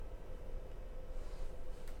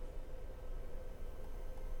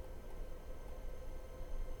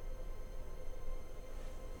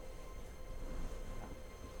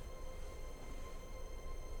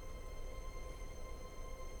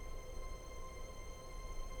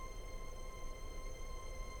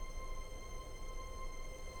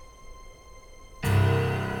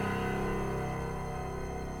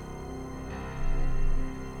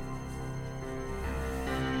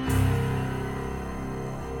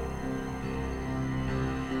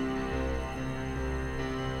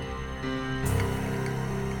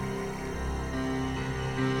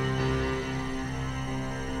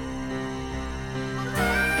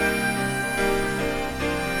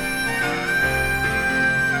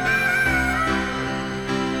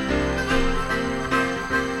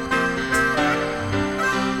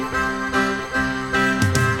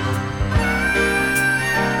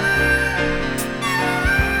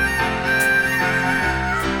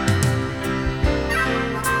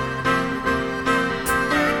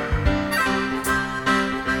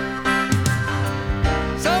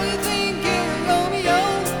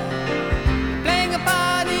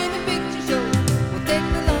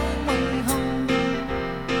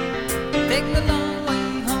take the long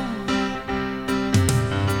way home.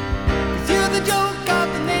 'Cause you're the joke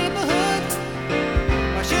of the neighborhood.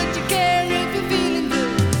 Why should you care if you're feeling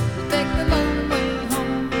good? We'll take the long way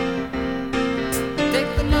home.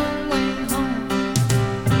 Take the long way home.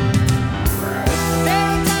 There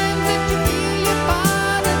are times that you feel you're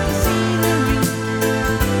part of the scenery.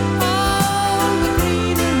 All the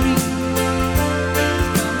greenery is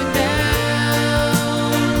coming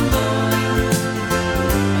down, boy.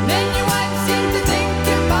 And then your wife seems to think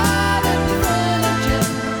you're part of the furniture.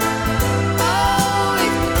 Oh,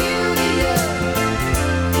 it's peculiar.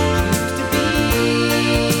 She used to be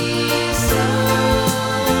so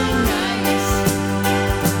nice.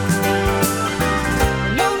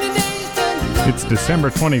 Lonely days turn to lonely It's December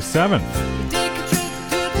 27th. nights. Take a trip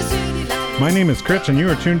to the city lights. My name is Critch, and you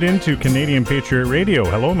are tuned in to Canadian Patriot Radio.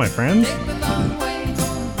 Hello, my friends. Take the long way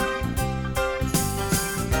home.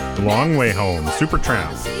 The long way home,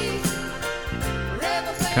 Supertramp.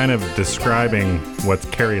 Kind of describing what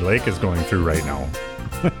Kerry Lake is going through right now.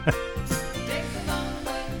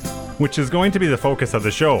 Which is going to be the focus of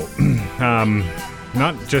the show.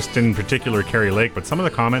 Not just in particular Kerry Lake, but some of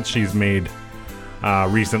the comments she's made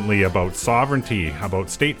recently about sovereignty, about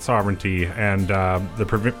state sovereignty, and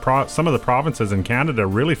some of the provinces in Canada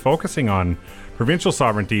really focusing on provincial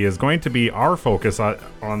sovereignty is going to be our focus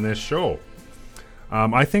on this show.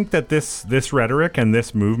 I think that this rhetoric and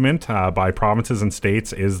this movement by provinces and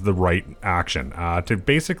states is the right action to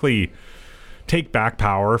basically take back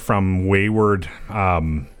power from wayward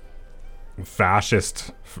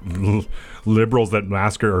fascist liberals that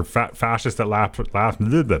masquerade, or fascists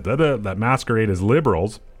that masquerade as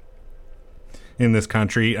liberals in this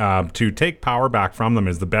country. To take power back from them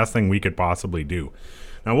is the best thing we could possibly do.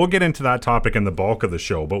 Now we'll get into that topic in the bulk of the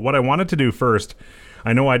show, but what I wanted to do first,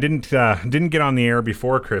 I know I didn't get on the air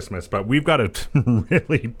before Christmas, but we've got to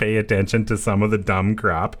really pay attention to some of the dumb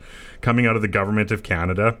crap coming out of the government of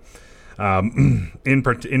Canada. In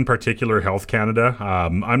particular, Health Canada.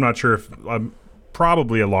 I'm not sure if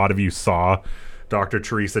probably a lot of you saw Dr.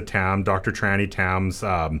 Theresa Tam, Dr. Tranny Tam's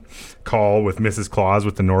call with Mrs. Claus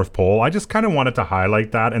with the North Pole. I just kind of wanted to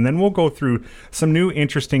highlight that, and then we'll go through some new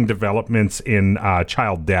interesting developments in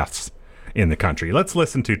child deaths in the country. Let's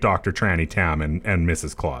listen to Dr. Tranny Tam and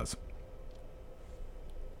Mrs. Claus.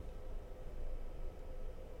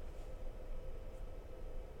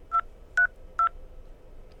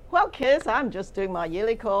 Well, kids, I'm just doing my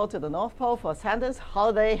yearly call to the North Pole for Santa's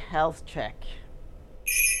holiday health check.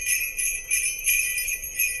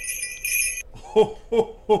 Why,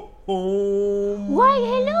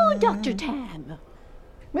 hello, Dr. Tam.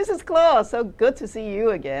 Mrs. Claus, so good to see you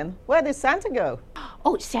again. Where did Santa go?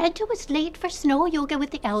 Oh, Santa was late for snow yoga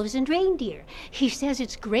with the elves and reindeer. He says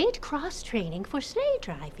it's great cross-training for sleigh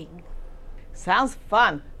driving. Sounds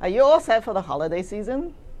fun. Are you all set for the holiday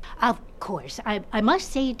season? Of course, I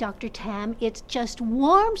must say, Dr. Tam, it just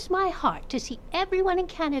warms my heart to see everyone in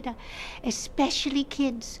Canada, especially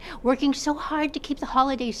kids, working so hard to keep the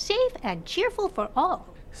holidays safe and cheerful for all.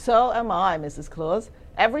 So am I, Mrs. Claus.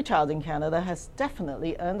 Every child in Canada has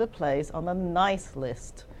definitely earned a place on the nice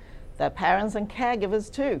list. Their parents and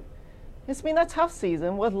caregivers too. It's been a tough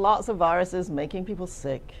season with lots of viruses making people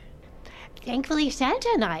sick. Thankfully, Santa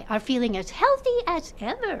and I are feeling as healthy as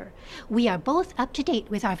ever. We are both up to date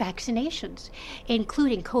with our vaccinations,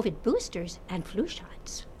 including COVID boosters and flu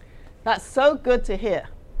shots. That's so good to hear.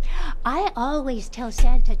 I always tell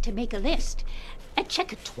Santa to make a list and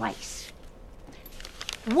check it twice.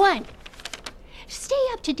 1, stay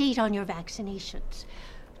up to date on your vaccinations.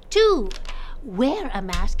 2, wear a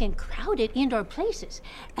mask in crowded indoor places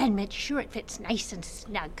and make sure it fits nice and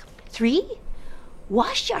snug. 3,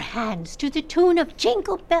 wash your hands to the tune of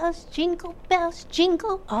jingle bells,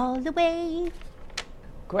 jingle all the way.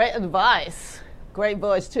 Great advice. Great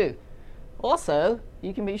voice too. Also,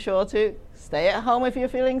 you can be sure to stay at home if you're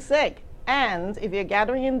feeling sick. And if you're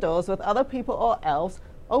gathering indoors with other people or elves,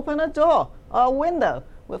 open a door or a window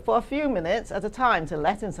for a few minutes at a time to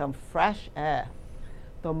let in some fresh air.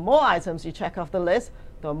 The more items you check off the list,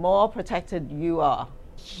 the more protected you are.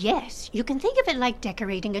 Yes, you can think of it like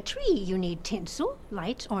decorating a tree. You need tinsel,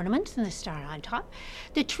 lights, ornaments, and the star on top.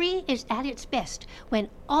 The tree is at its best when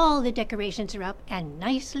all the decorations are up and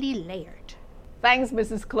nicely layered. Thanks,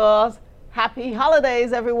 Mrs. Claus. Happy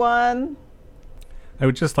holidays, everyone. I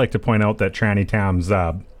would just like to point out that Tranny Tam's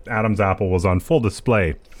Adam's apple was on full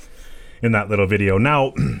display in that little video.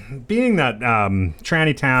 Now, being that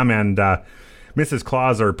Tranny Tam and Mrs.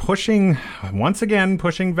 Claus are pushing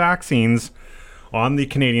vaccines on the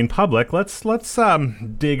Canadian public, let's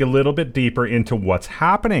dig a little bit deeper into what's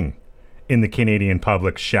happening in the Canadian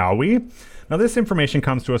public, shall we? Now, this information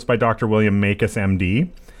comes to us by Dr. William Makis, MD,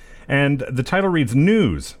 and the title reads,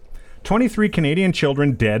 News. 23 Canadian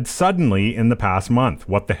children dead suddenly in the past month.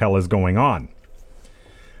 What the hell is going on?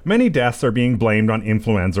 Many deaths are being blamed on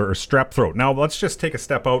influenza or strep throat. Now, let's just take a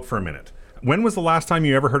step out for a minute. When was the last time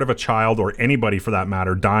you ever heard of a child, or anybody for that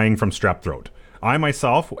matter, dying from strep throat? I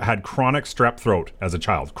myself had chronic strep throat as a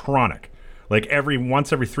child. Chronic. Like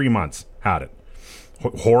once every 3 months had it.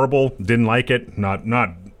 Horrible. Didn't like it.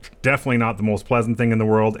 Definitely not the most pleasant thing in the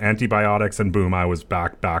world. Antibiotics, and boom, I was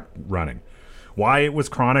back running. Why it was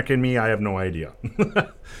chronic in me, I have no idea.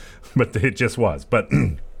 But it just was. But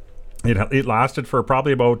it lasted for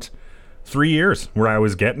probably about 3 years, where I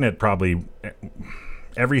was getting it probably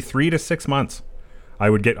every 3 to 6 months. I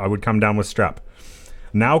would come down with strep.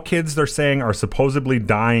 Now kids, they're saying, are supposedly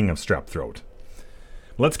dying of strep throat.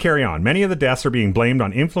 Let's carry on. Many of the deaths are being blamed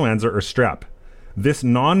on influenza or strep. This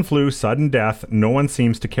non-flu sudden death no one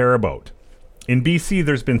seems to care about. In BC,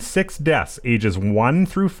 there's been 6 deaths, ages 1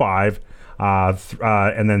 through 5,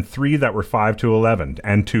 and then 3 that were 5 to 11,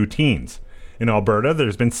 and 2 teens. In Alberta,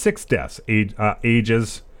 there's been 6 deaths,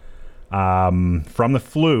 ages from the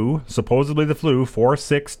flu, supposedly the flu, 4,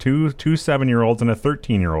 6, 2 7-year-olds, and a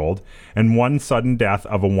 13-year-old, and 1 sudden death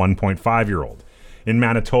of a 1.5-year-old. In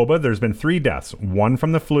Manitoba, there's been 3 deaths, 1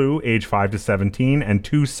 from the flu, age 5 to 17, and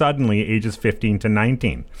 2 suddenly, ages 15 to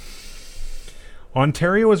 19.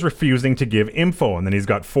 Ontario is refusing to give info, and then he's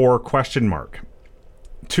got 4 question mark.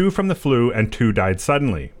 2 from the flu, and 2 died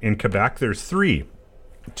suddenly. In Quebec, there's 3.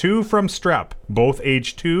 2 from strep, both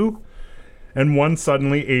age 2, and 1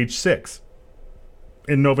 suddenly, age 6.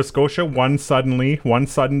 In Nova Scotia, 1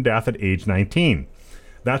 sudden death at age 19.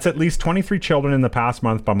 That's at least 23 children in the past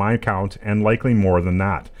month by my count, and likely more than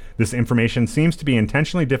that. This information seems to be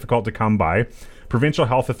intentionally difficult to come by. Provincial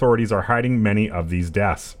health authorities are hiding many of these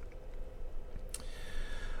deaths.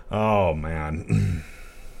 Oh, man.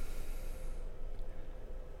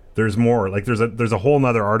 There's more. Like there's a whole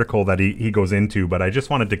nother article that he goes into, but I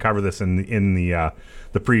just wanted to cover this in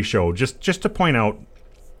the pre-show, just to point out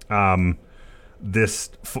this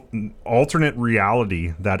alternate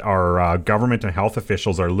reality that our government and health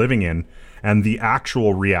officials are living in, and the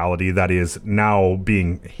actual reality that is now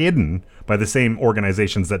being hidden by the same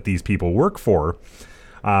organizations that these people work for,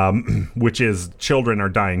 which is children are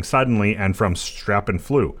dying suddenly and from strep and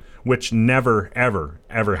flu, which never ever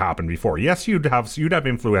happened before. Yes, you'd have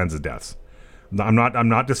influenza deaths. I'm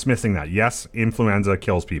not dismissing that. Yes, influenza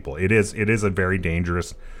kills people. It is a very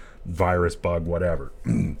dangerous virus, bug, whatever.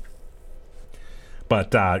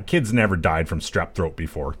 But kids never died from strep throat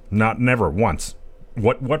before. Never once.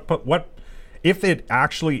 What if it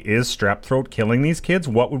actually is strep throat killing these kids?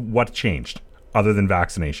 What changed other than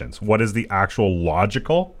vaccinations? What is the actual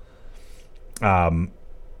logical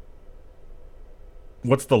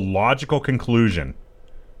what's the logical conclusion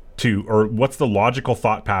or what's the logical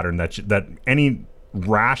thought pattern that any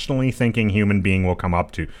rationally thinking human being will come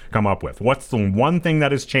up with? What's the one thing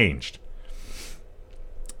that has changed?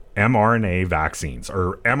 mRNA vaccines,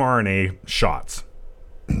 or mRNA shots.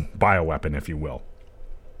 Bioweapon, if you will.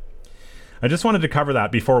 I just wanted to cover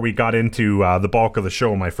that before we got into the bulk of the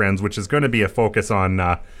show, my friends, which is going to be a focus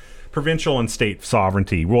on provincial and state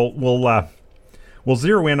sovereignty. We'll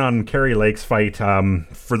zero in on Kari Lake's fight.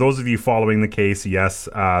 For those of you following the case, yes,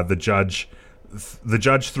 the judge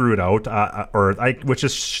threw it out, which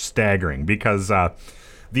is staggering, because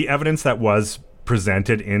the evidence that was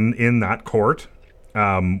presented in that court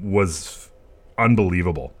was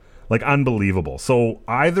unbelievable. Like, unbelievable. So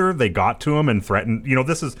either they got to him and threatened,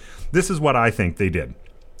 this is what I think they did.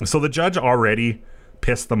 So the judge already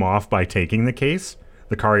pissed them off by taking the case,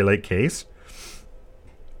 the Kari Lake case.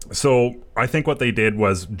 So I think what they did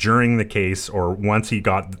was, during the case, or once he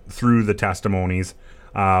got through the testimonies,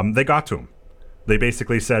 they got to him. They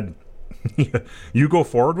basically said, you go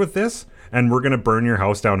forward with this, and we're going to burn your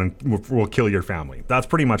house down and we'll kill your family. That's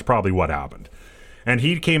pretty much probably what happened. And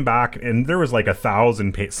he came back, and there was like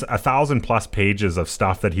 1,000 plus pages of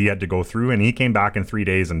stuff that he had to go through, and he came back in 3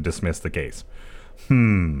 days and dismissed the case.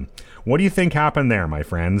 What do you think happened there, my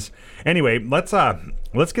friends? Anyway, let's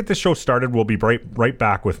get this show started. We'll be right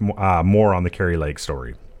back with more on the Kari Lake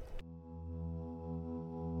story.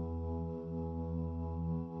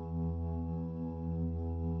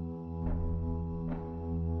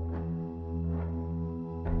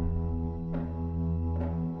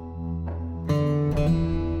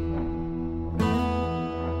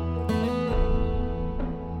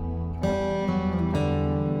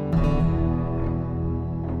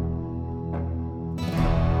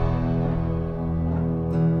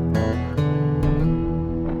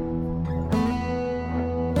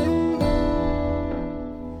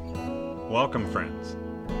 Welcome, friends,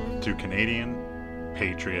 to Canadian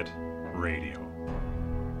Patriot Radio,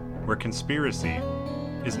 where conspiracy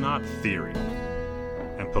is not theory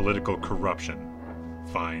and political corruption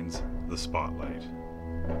finds the spotlight.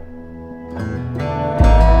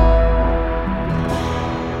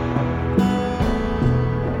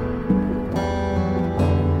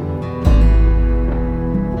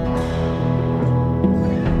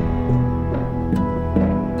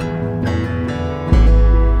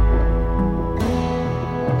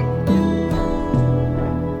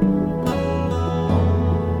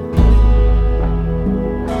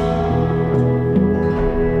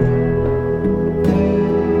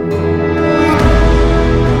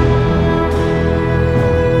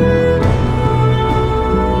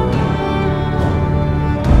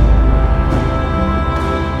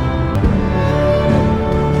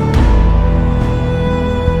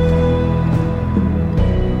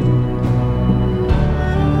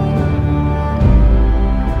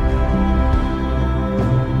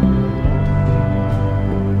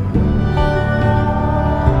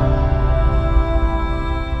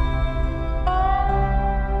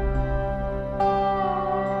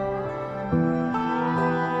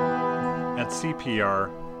 At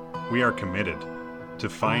CPR, we are committed to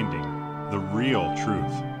finding the real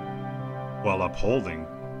truth while upholding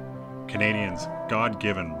Canadians'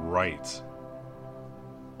 God-given rights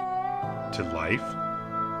to life,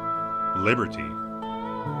 liberty,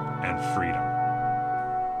 and freedom.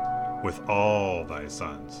 With all thy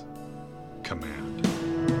sons, command.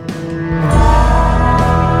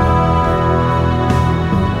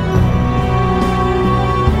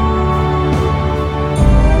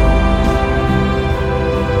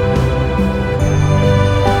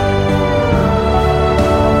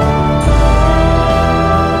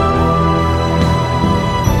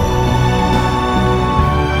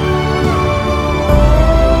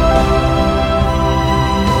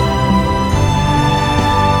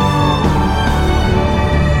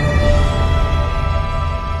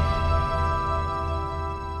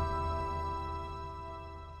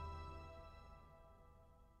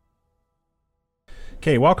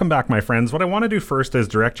 Okay, welcome back, my friends. What I want to do first is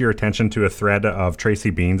direct your attention to a thread of Tracy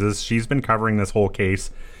Beans's. She's been covering this whole case,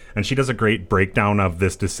 and she does a great breakdown of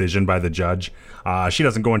this decision by the judge. She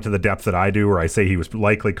doesn't go into the depth that I do, where I say he was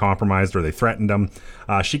likely compromised or they threatened him.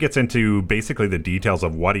 She gets into basically the details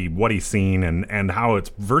of what he's seen and how it's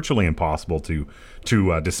virtually impossible to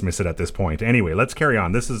dismiss it at this point. Anyway, let's carry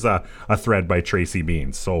on. This is a thread by Tracy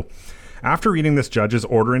Beans. So, after reading this judge's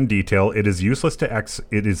order in detail, it is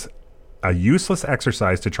a useless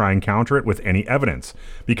exercise to try and counter it with any evidence,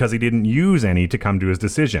 because he didn't use any to come to his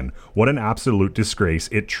decision. What an absolute disgrace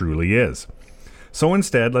it truly is. So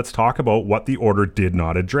instead, let's talk about what the order did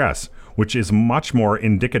not address, which is much more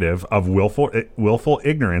indicative of willful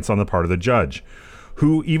ignorance on the part of the judge,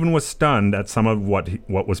 who even was stunned at some of what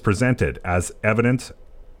was presented as evidence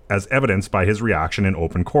by his reaction in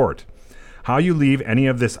open court. How you leave any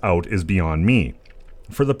of this out is beyond me.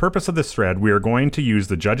 For the purpose of this thread, we are going to use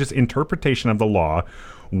the judge's interpretation of the law,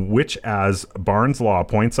 which, as Barnes Law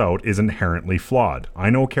points out, is inherently flawed. I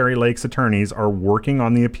know Kerry Lake's attorneys are working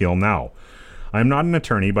on the appeal now. I am not an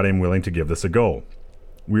attorney, but I'm willing to give this a go.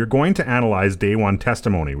 We are going to analyze day one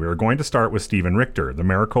testimony. We are going to start with Stephen Richter, the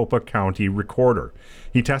Maricopa County recorder.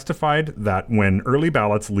 He testified that when early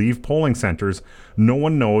ballots leave polling centers, no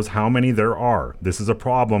one knows how many there are. This is a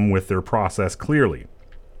problem with their process clearly.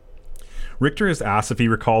 Richter is asked if he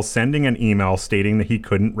recalls sending an email stating that he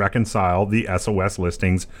couldn't reconcile the SOS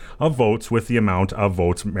listings of votes with the amount of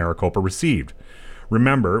votes Maricopa received.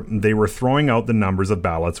 Remember, they were throwing out the numbers of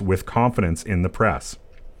ballots with confidence in the press.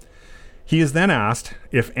 He is then asked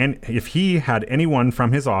if he had anyone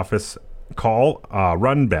from his office call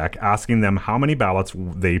Runbeck asking them how many ballots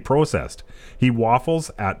they processed. He waffles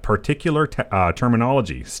at particular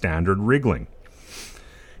terminology, standard wriggling.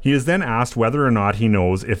 He is then asked whether or not he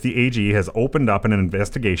knows if the AG has opened up an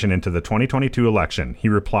investigation into the 2022 election. He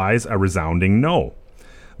replies a resounding no.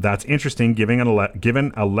 That's interesting, given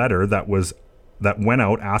a letter that went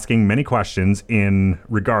out asking many questions in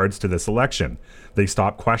regards to this election. They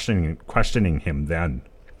stopped questioning him then.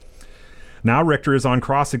 Now Richter is on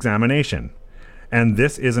cross-examination, and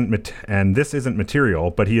this isn't material,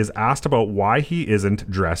 but he is asked about why he isn't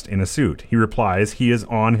dressed in a suit. He replies he is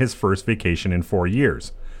on his first vacation in 4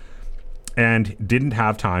 years and didn't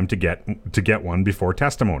have time to get one before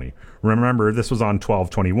testimony. Remember, this was on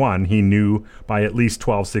 12/21. He knew by at least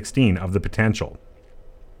 12/16 of the potential.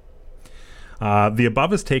 The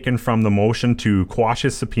above is taken from the motion to quash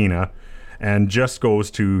his subpoena and just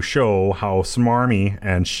goes to show how smarmy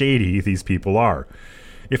and shady these people are.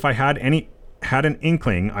 If I had any had an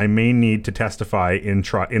inkling I may need to testify in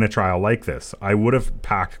a trial like this, I would have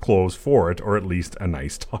packed clothes for it, or at least a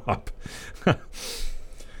nice top.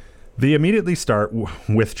 They immediately start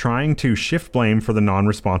with trying to shift blame for the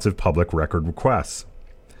non-responsive public record requests.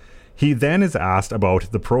 He then is asked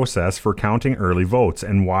about the process for counting early votes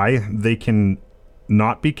and why they can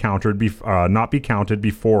not be counted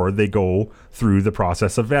before they go through the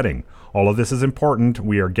process of vetting. All of this is important.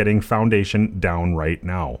 We are getting foundation down right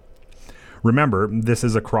now. Remember, this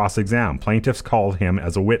is a cross-exam. Plaintiffs called him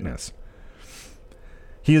as a witness.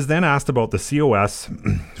 He is then asked about the COS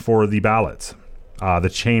for the ballots, the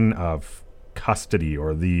chain of custody,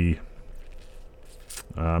 or the...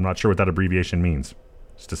 I'm not sure what that abbreviation means.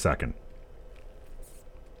 Just a second.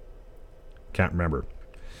 Can't remember.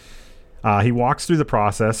 He walks through the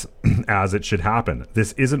process as it should happen.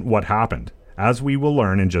 This isn't what happened, as we will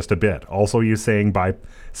learn in just a bit. Also, he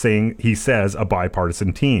says a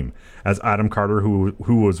bipartisan team. As Adam Carter,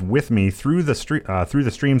 who was with me through the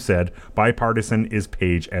stream, said, bipartisan is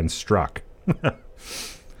Page and Struck.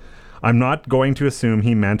 I'm not going to assume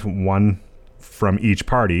he meant one from each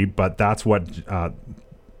party, but that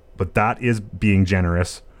is being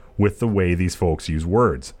generous with the way these folks use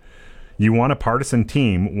words. You want a partisan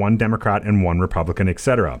team, one Democrat and one Republican,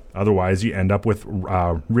 etc. Otherwise, you end up with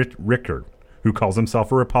Richter, who calls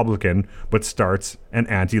himself a Republican but starts an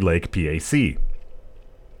anti-Lake PAC.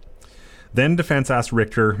 Then defense asked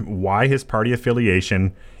Richter why his party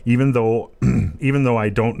affiliation, even though I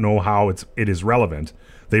don't know how it is relevant,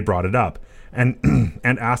 they brought it up, and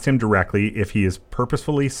asked him directly if he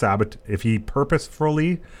purposefully sabotaged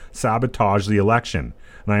the election.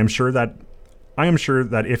 And I am sure that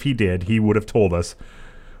if he did, he would have told us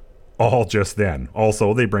all just then.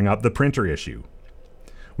 Also, they bring up the printer issue.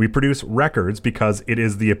 We produce records because it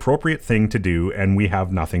is the appropriate thing to do, and we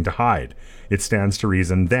have nothing to hide. It stands to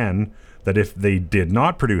reason then that if they did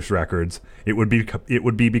not produce records, it would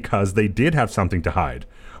be because they did have something to hide.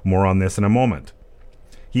 More on this in a moment.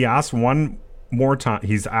 He's asked one more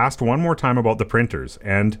time about the printers,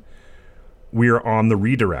 and we are on the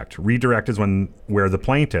redirect. Redirect is where the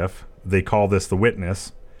plaintiff, they call this the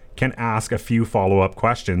witness, can ask a few follow-up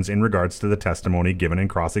questions in regards to the testimony given in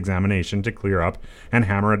cross-examination to clear up and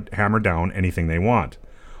hammer down anything they want.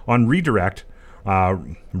 On redirect,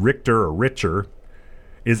 Richter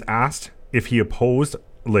is asked if he opposed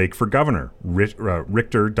Lake for governor.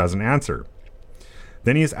 Richter doesn't answer.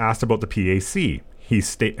 Then he is asked about the PAC. He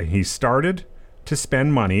started to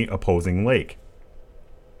spend money opposing Lake.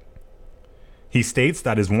 He states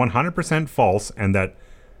that is 100% false, and that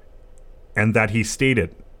he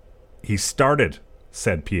started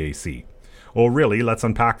said PAC. Oh, really? Let's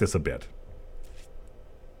unpack this a bit.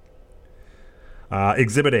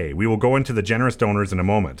 Exhibit A. We will go into the generous donors in a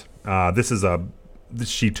moment.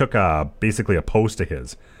 She took basically a post of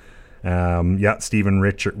his. Stephen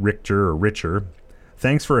Richter.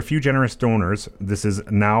 Thanks for a few generous donors. This is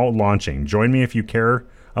now launching. Join me if you care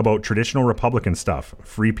about traditional Republican stuff,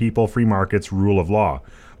 free people, free markets, rule of law,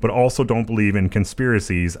 but also don't believe in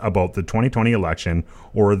conspiracies about the 2020 election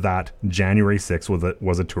or that January 6th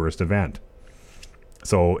was a tourist event.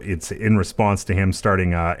 So it's in response to him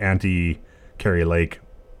starting anti-Carrie Lake,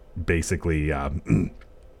 basically,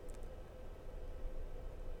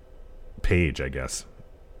 page, I guess.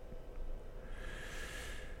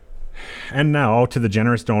 And now to the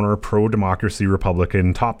generous donor, pro-democracy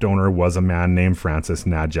Republican. Top donor was a man named Francis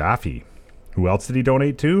Najafi. Who else did he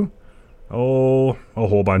donate to? Oh, a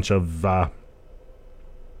whole bunch of,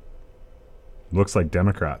 looks like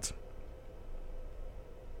Democrats.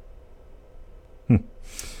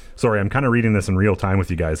 Sorry, I'm kind of reading this in real time with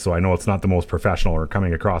you guys, so I know it's not the most professional or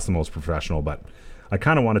coming across the most professional, but I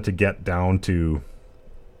kind of wanted to get down to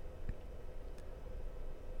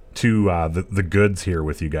the goods here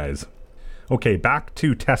with you guys. Okay, back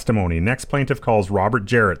to testimony. Next plaintiff calls Robert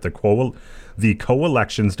Jarrett, the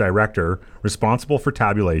co-elections director responsible for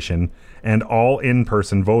tabulation and all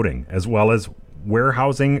in-person voting, as well as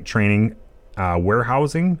warehousing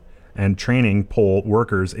and training poll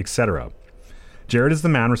workers, etc. Jarrett is the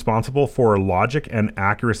man responsible for logic and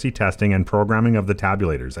accuracy testing and programming of the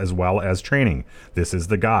tabulators, as well as training. This is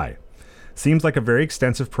the guy. Seems like a very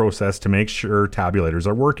extensive process to make sure tabulators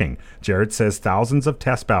are working. Jarrett says thousands of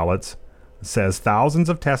test ballots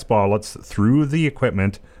through the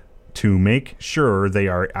equipment to make sure they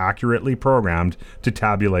are accurately programmed to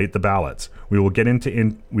tabulate the ballots. We will get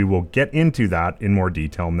into that in more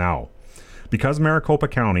detail now. Because Maricopa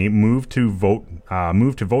County moved to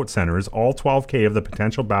vote centers, all 12K of the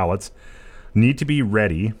potential ballots need to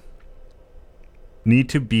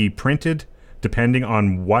be printed depending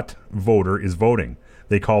on what voter is voting.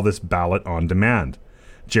 They call this ballot on demand.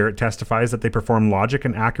 Jarrett testifies that they perform logic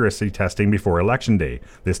and accuracy testing before Election Day.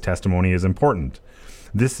 This testimony is important.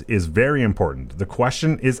 This is very important. The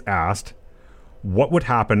question is asked, what would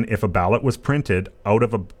happen if a ballot was printed out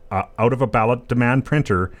of a ballot demand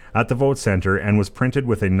printer at the vote center and was printed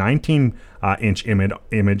with a 19-inch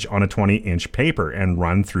image on a 20-inch paper and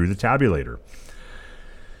run through the tabulator?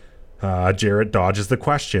 Jarrett dodges the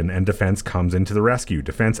question and defense comes into the rescue.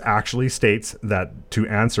 Defense actually states that to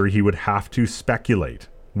answer, he would have to speculate.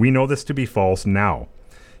 We know this to be false now.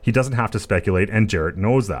 He doesn't have to speculate, and Jarrett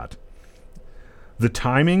knows that. The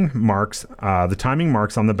timing marks on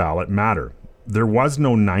the ballot matter. There was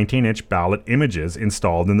no 19-inch ballot images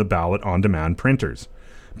installed in the ballot on demand printers.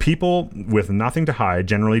 People with nothing to hide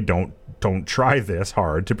generally don't try this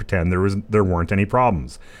hard to pretend there weren't any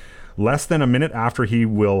problems. Less than a minute after he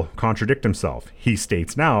will contradict himself. He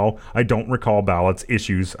states now, I don't recall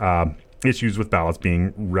issues with ballots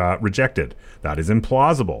being rejected. That is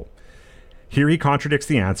implausible. Here he contradicts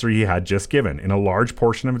the answer he had just given in a large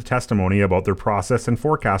portion of the testimony about their process and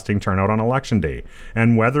forecasting turnout on Election Day,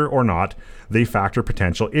 and whether or not they factor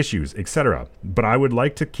potential issues, etc. But I would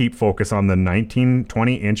like to keep focus on the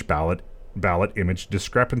 19-20-inch ballot image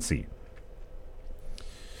discrepancy.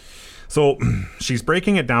 So she's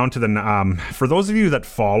breaking it down to the, for those of you that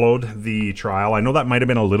followed the trial, I know that might have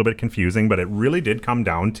been a little bit confusing, but it really did come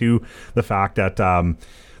down to the fact that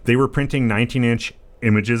they were printing 19-inch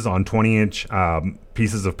images on 20-inch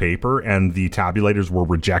pieces of paper, and the tabulators were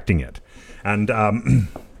rejecting it. And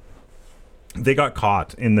they got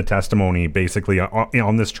caught in the testimony, basically,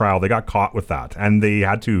 on this trial. They got caught with that. And they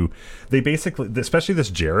basically, especially this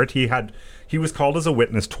Jarrett, he was called as a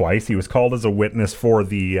witness twice. He was called as a witness for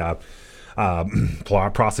the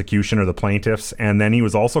prosecution or the plaintiffs, and then he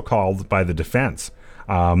was also called by the defense.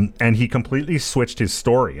 And he completely switched his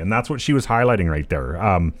story, and that's what she was highlighting right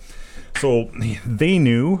there. So they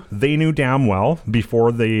knew damn well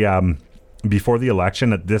before the election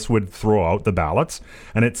that this would throw out the ballots,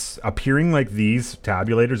 and it's appearing like these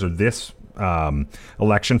tabulators or this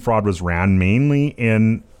election fraud was ran mainly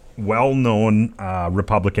in well-known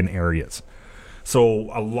Republican areas. So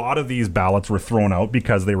a lot of these ballots were thrown out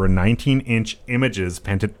because they were 19-inch images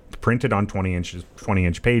printed on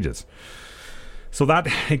 20-inch pages. So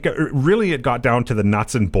it got down to the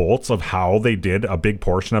nuts and bolts of how they did a big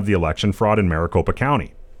portion of the election fraud in Maricopa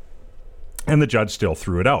County. And the judge still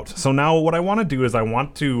threw it out. So now what I want to do is I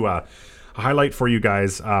want to highlight for you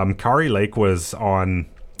guys, Kari Lake was on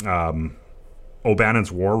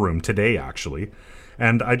O'Bannon's War Room today, actually.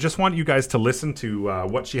 And I just want you guys to listen to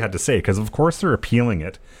what she had to say, because of course they're appealing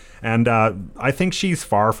it. And I think she's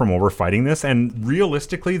far from over fighting this. And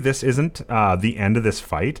realistically, this isn't the end of this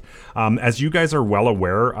fight. As you guys are well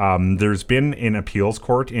aware, there's been an appeals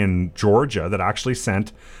court in Georgia that actually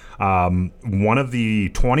sent one of the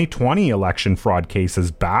 2020 election fraud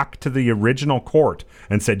cases back to the original court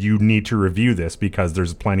and said, you need to review this because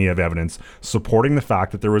there's plenty of evidence supporting the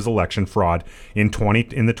fact that there was election fraud in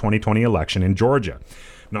the 2020 election in Georgia.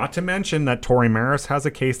 Not to mention that Tory Maris has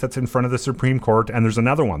a case that's in front of the Supreme Court, and there's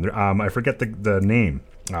another one. I forget the name,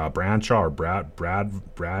 Bradshaw or Brad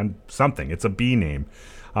something. It's a B name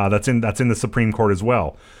that's in the Supreme Court as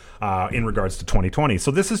well. In regards to 2020.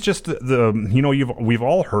 So this is just we've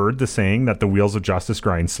all heard the saying that the wheels of justice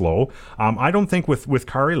grind slow. I don't think with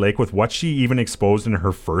Kari Lake, with what she even exposed in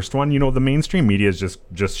her first one, the mainstream media is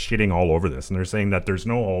just shitting all over this, and they're saying that there's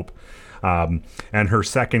no hope. And her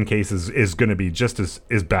second case is going to be just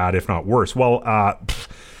as bad, if not worse. Well,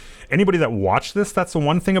 anybody that watched this, that's the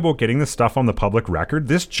one thing about getting this stuff on the public record.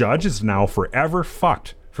 This judge is now forever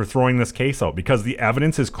fucked for throwing this case out because the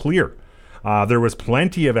evidence is clear. There was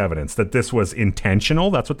plenty of evidence that this was intentional.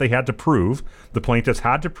 That's what they had to prove. The plaintiffs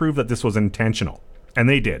had to prove that this was intentional. And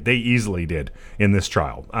they did. They easily did in this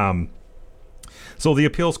trial. So the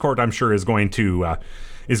appeals court, I'm sure, is going to,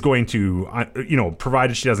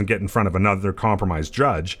 provided she doesn't get in front of another compromised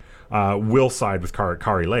judge, will side with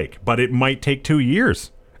Kari Lake. But it might take 2 years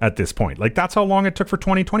at this point. Like, that's how long it took for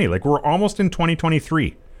 2020. Like, we're almost in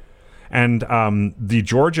 2023. And the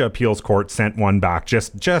Georgia appeals court sent one back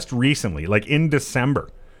just recently, like in December.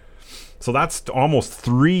 So that's almost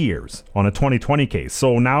 3 years on a 2020 case.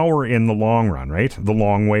 So now we're in the long run, right? The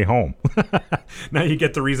long way home. Now you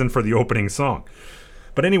get the reason for the opening song.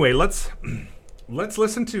 But anyway, let's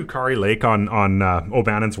listen to Kari Lake on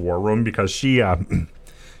O'Bannon's War Room, because she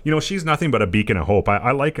she's nothing but a beacon of hope.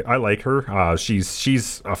 I like her.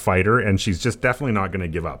 She's a fighter, and she's just definitely not going to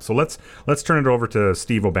give up. So let's turn it over to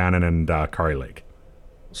Steve O'Bannon and Kari Lake.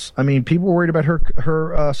 I mean, people were worried about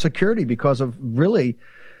her security because of, really,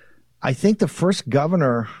 I think the first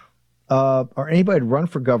governor or anybody had run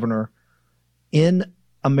for governor in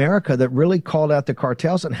America that really called out the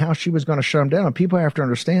cartels and how she was going to shut them down. And people have to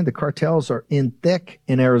understand the cartels are in thick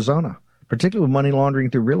in Arizona, particularly with money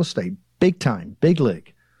laundering through real estate. Big time, big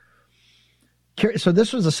league. So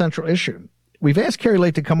this was a central issue. We've asked Kari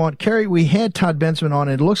Lake to come on. Kari, we had Todd Bensman on.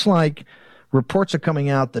 It looks like reports are coming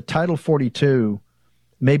out that Title 42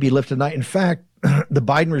 may be lifted tonight. In fact, the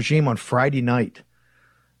Biden regime on Friday night,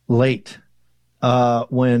 late,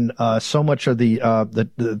 when so much of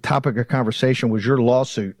the topic of conversation was your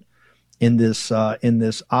lawsuit in this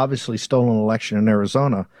obviously stolen election in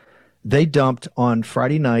Arizona, they dumped on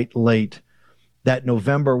Friday night late that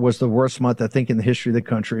November was the worst month, I think, in the history of the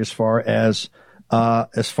country as far as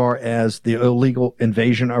the illegal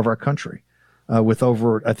invasion of our country, with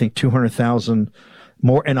over, I think, 200,000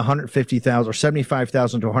 more and 150,000 or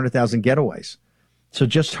 75,000 to 100,000 getaways. So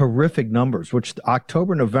just horrific numbers, which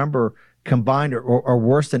October, November combined are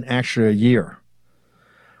worse than actually a year.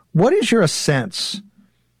 What is your sense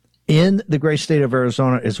in the great state of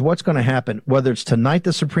Arizona is what's going to happen, whether it's tonight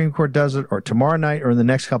the Supreme Court does it or tomorrow night or in the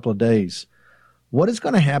next couple of days? What is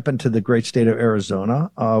going to happen to the great state of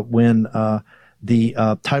Arizona when the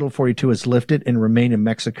Title 42 is lifted and remain in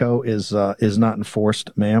Mexico is not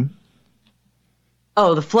enforced, ma'am?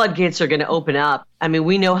 Oh, the floodgates are going to open up. I mean,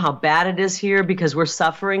 we know how bad it is here because we're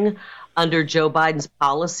suffering under Joe Biden's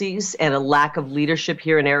policies and a lack of leadership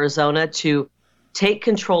here in Arizona to take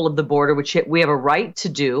control of the border, which we have a right to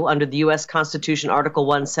do under the U.S. Constitution, Article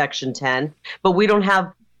 1, Section 10. But we don't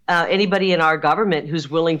have anybody in our government who's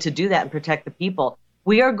willing to do that and protect the people.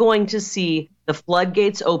 We are going to see the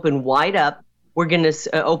floodgates open wide up. We're going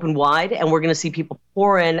to open wide, and we're going to see people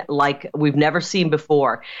pour in like we've never seen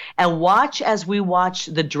before. And watch as we watch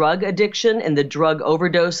the drug addiction and the drug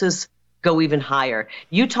overdoses go even higher.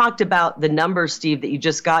 You talked about the numbers, Steve, that you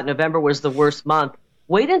just got. November was the worst month.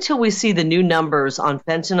 Wait until we see the new numbers on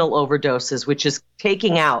fentanyl overdoses, which is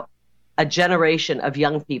taking out a generation of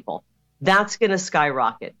young people. That's going to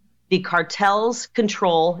skyrocket. The cartels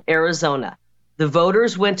control Arizona. The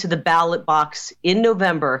voters went to the ballot box in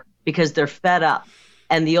November because they're fed up.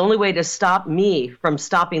 And the only way to stop me from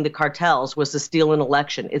stopping the cartels was to steal an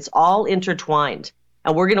election. It's all intertwined.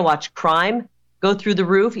 And we're going to watch crime go through the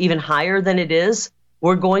roof, even higher than it is.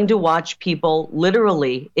 We're going to watch people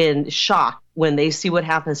literally in shock when they see what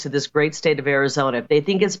happens to this great state of Arizona. If they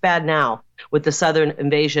think it's bad now with the southern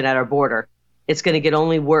invasion at our border, it's going to get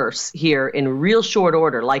only worse here in real short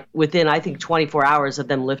order. Like within, I think, 24 hours of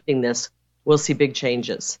them lifting this, we'll see big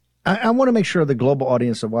changes. I want to make sure the global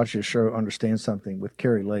audience that watches the show understands something with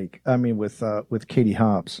Kari Lake. I mean, with Katie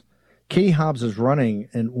Hobbs. Katie Hobbs is running,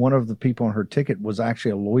 and one of the people on her ticket was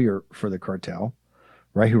actually a lawyer for the cartel,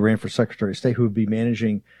 right? Who ran for Secretary of State, who would be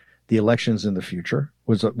managing the elections in the future.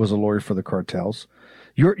 Was a lawyer for the cartels.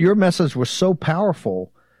 Your message was so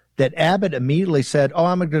powerful that Abbott immediately said, "Oh,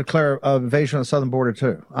 I'm going to declare invasion on the southern border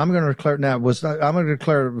too. I'm going to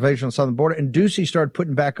declare invasion on the southern border." And Ducey started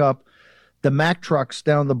putting back up the Mack trucks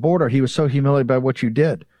down the border. He was so humiliated by what you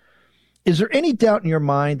did. Is there any doubt in your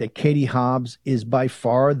mind that Katie Hobbs is by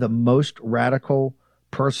far the most radical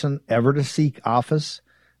person ever to seek office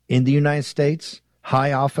in the United States,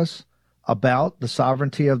 high office, about the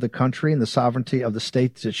sovereignty of the country and the sovereignty of the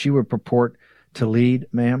states that she would purport to lead,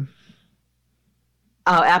 ma'am?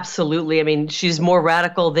 Oh, absolutely. I mean, she's more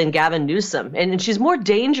radical than Gavin Newsom, and she's more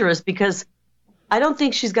dangerous because I don't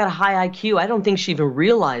think she's got a high IQ. I don't think she even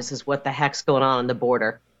realizes what the heck's going on the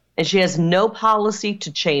border. And she has no policy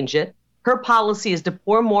to change it. Her policy is to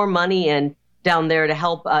pour more money in down there to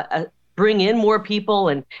help bring in more people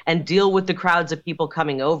and deal with the crowds of people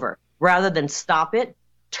coming over, rather than stop it,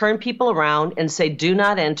 turn people around and say, do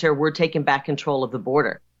not enter. We're taking back control of the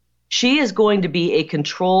border. She is going to be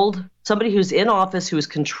somebody who's in office, who is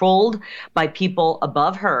controlled by people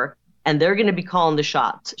above her, and they're going to be calling the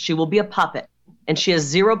shots. She will be a puppet. And she has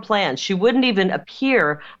zero plans. She wouldn't even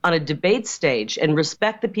appear on a debate stage and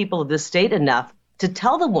respect the people of this state enough to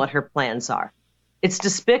tell them what her plans are. It's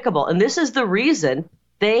despicable. And this is the reason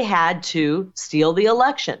they had to steal the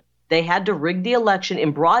election. They had to rig the election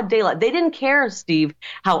in broad daylight. They didn't care, Steve,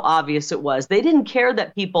 how obvious it was. They didn't care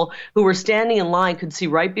that people who were standing in line could see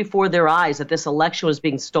right before their eyes that this election was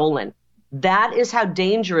being stolen. That is how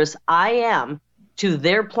dangerous I am to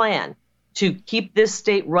their plan to keep this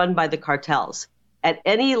state run by the cartels. At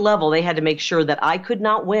any level, they had to make sure that I could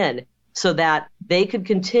not win so that they could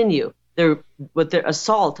continue with their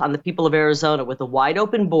assault on the people of Arizona, with a wide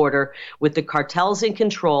open border, with the cartels in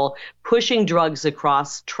control, pushing drugs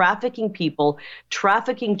across, trafficking people,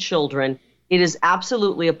 trafficking children. It is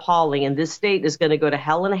absolutely appalling, and this state is going to go to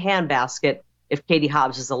hell in a handbasket if Katie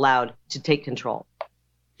Hobbs is allowed to take control.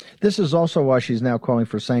 This is also why she's now calling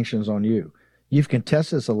for sanctions on you. You've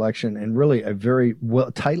contested this election in really a very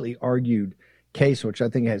tightly argued case, which I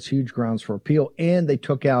think has huge grounds for appeal. And they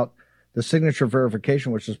took out the signature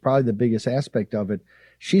verification, which is probably the biggest aspect of it.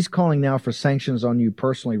 She's calling now for sanctions on you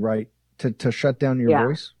personally, right? To shut down your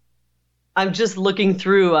voice? I'm just looking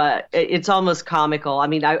through. It's almost comical. I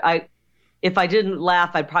mean, I if I didn't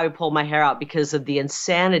laugh, I'd probably pull my hair out because of the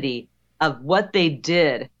insanity of what they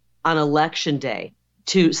did on Election Day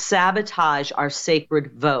to sabotage our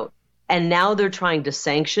sacred vote. And now they're trying to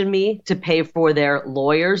sanction me to pay for their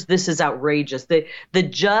lawyers. This is outrageous. The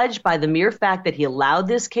judge, by the mere fact that he allowed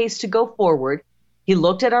this case to go forward, he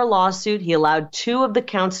looked at our lawsuit, he allowed 2 of the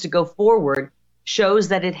counts to go forward, shows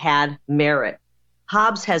that it had merit.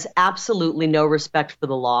 Hobbs has absolutely no respect for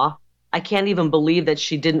the law. I can't even believe that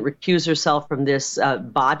she didn't recuse herself from this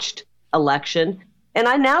botched election. And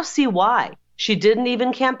I now see why. She didn't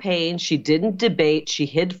even campaign. She didn't debate. She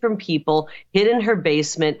hid from people, hid in her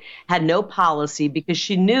basement, had no policy because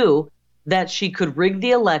she knew that she could rig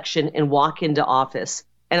the election and walk into office.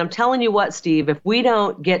 And I'm telling you what, Steve, if we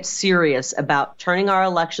don't get serious about turning our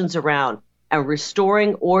elections around and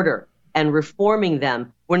restoring order and reforming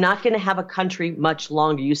them, we're not going to have a country much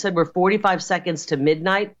longer. You said we're 45 seconds to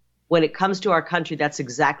midnight. When it comes to our country, that's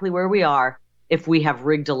exactly where we are if we have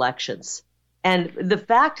rigged elections. And the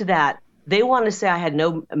fact that they want to say I had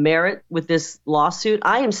no merit with this lawsuit,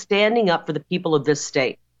 I am standing up for the people of this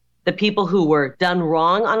state, the people who were done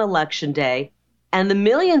wrong on Election Day, and the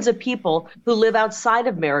millions of people who live outside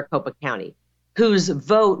of Maricopa County, whose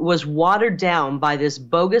vote was watered down by this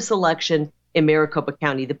bogus election in Maricopa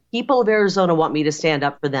County. The people of Arizona want me to stand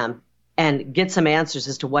up for them and get some answers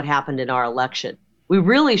as to what happened in our election. We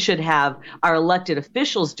really should have our elected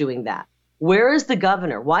officials doing that. Where is the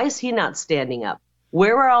governor? Why is he not standing up?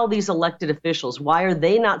 Where are all these elected officials? Why are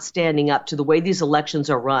they not standing up to the way these elections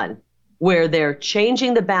are run, where they're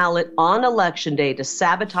changing the ballot on Election Day to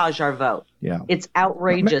sabotage our vote? Yeah. It's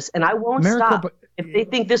outrageous, and I won't stop. If they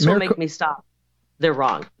think this will make me stop, they're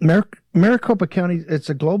wrong. Maricopa County, it's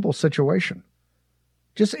a global situation.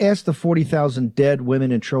 Just ask the 40,000 dead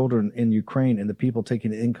women and children in Ukraine and the people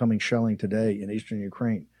taking the incoming shelling today in eastern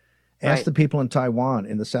Ukraine. Ask the people in Taiwan,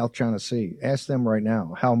 in the South China Sea. Ask them right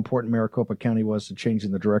now how important Maricopa County was to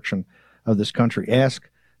changing the direction of this country. Ask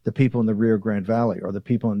the people in the Rio Grande Valley or the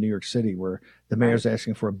people in New York City where the mayor's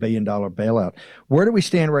asking for $1 billion bailout. Where do we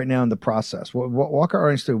stand right now in the process? Walk our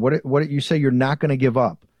audience through. What you say you're not going to give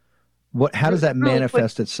up? How does that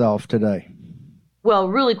manifest itself today? Well,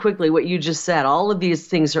 really quickly, what you just said, all of these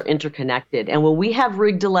things are interconnected. And when we have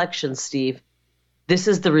rigged elections, Steve, this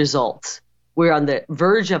is the results. We're on the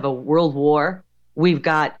verge of a world war. We've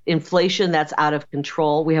got inflation that's out of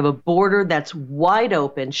control. We have a border that's wide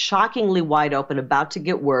open, shockingly wide open, about to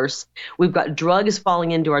get worse. We've got drugs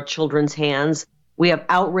falling into our children's hands. We have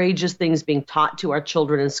outrageous things being taught to our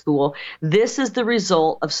children in school. This is the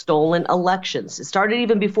result of stolen elections. It started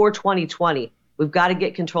even before 2020. We've got to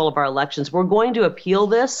get control of our elections. We're going to appeal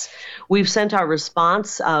this. We've sent our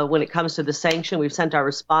response when it comes to the sanction. We've sent our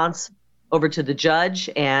response over to the judge,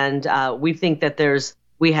 and we think that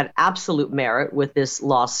we had absolute merit with this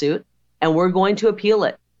lawsuit, and we're going to appeal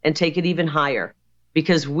it and take it even higher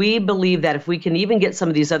because we believe that if we can even get some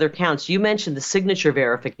of these other counts, you mentioned the signature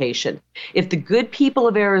verification. If the good people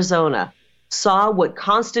of Arizona saw what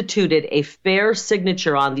constituted a fair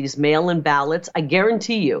signature on these mail-in ballots, I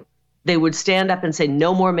guarantee you they would stand up and say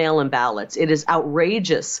no more mail-in ballots. It is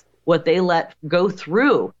outrageous what they let go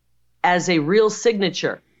through as a real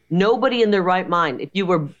signature. Nobody in their right mind, if you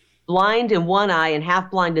were blind in one eye and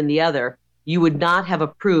half blind in the other, you would not have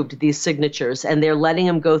approved these signatures, and they're letting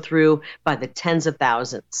them go through by the tens of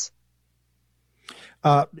thousands.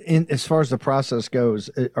 As far as the process goes,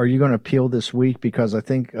 are you going to appeal this week? Because I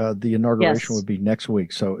think the inauguration would be next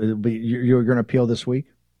week. So you're going to appeal this week?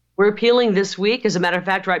 We're appealing this week. As a matter of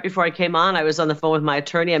fact, right before I came on, I was on the phone with my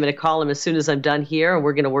attorney. I'm going to call him as soon as I'm done here, and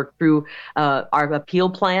we're going to work through our appeal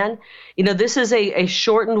plan. You know, this is a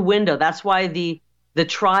shortened window. That's why the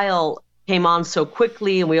trial came on so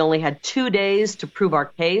quickly, and we only had 2 days to prove our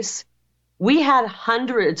case. We had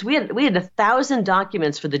hundreds. We had 1,000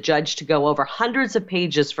 documents for the judge to go over, hundreds of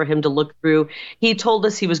pages for him to look through. He told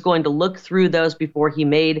us he was going to look through those before he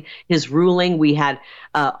made his ruling. We had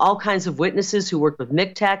all kinds of witnesses who worked with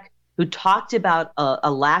MCTEC, who talked about a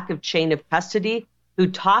lack of chain of custody, who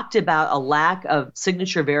talked about a lack of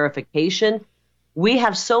signature verification. We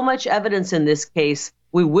have so much evidence in this case.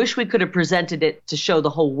 We wish we could have presented it to show the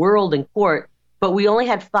whole world in court, but we only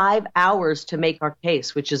had 5 hours to make our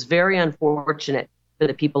case, which is very unfortunate for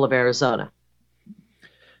the people of Arizona.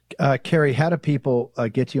 Carrie, how do people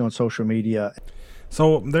get to you on social media?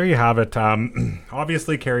 So there you have it.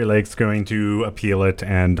 Obviously, Carrie Lake's going to appeal it,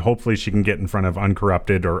 and hopefully she can get in front of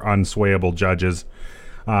uncorrupted or unswayable judges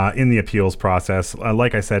in the appeals process.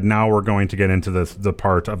 Like I said, now we're going to get into the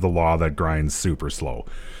part of the law that grinds super slow.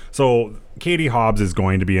 So Katie Hobbs is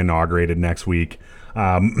going to be inaugurated next week,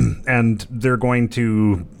 and they're going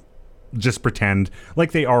to just pretend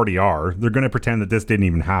like they already are. They're going to pretend that this didn't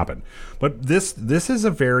even happen. But this is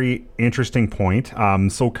a very interesting point.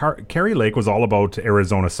 So Carrie Lake was all about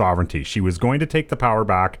Arizona sovereignty. She was going to take the power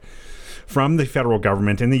back from the federal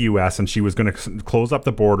government in the U.S., and she was going to close up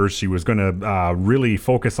the borders. She was going to really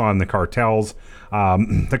focus on the cartels.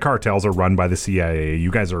 The cartels are run by the CIA. You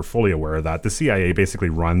guys are fully aware of that. The CIA basically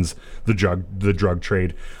runs the drug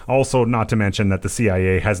trade. Also, not to mention that the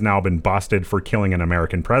CIA has now been busted for killing an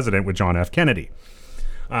American president with John F. Kennedy.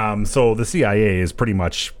 So the CIA is pretty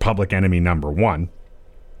much public enemy number one.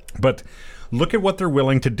 But look at what they're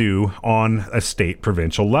willing to do on a state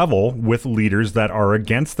provincial level with leaders that are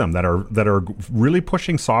against them, that are really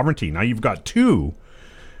pushing sovereignty. Now you've got two,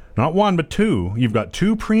 not one but two. You've got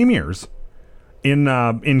two premiers in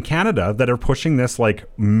Canada that are pushing this like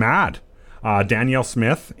mad. Danielle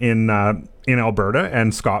Smith in Alberta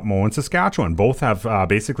and Scott Moe in Saskatchewan. Both have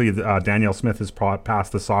basically Danielle Smith has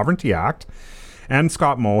passed the Sovereignty Act. And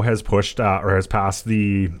Scott Moe has pushed or has passed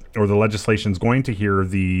the legislation is going to hear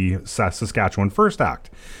the Saskatchewan First Act.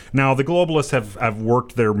 Now the globalists have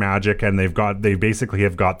worked their magic, and they basically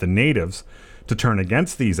have got the natives to turn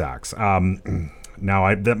against these acts.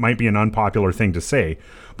 Now that might be an unpopular thing to say,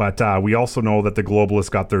 but we also know that the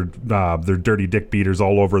globalists got their dirty dick beaters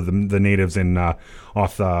all over the natives in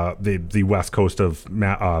off the west coast of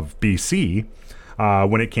BC.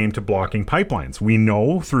 When it came to blocking pipelines. We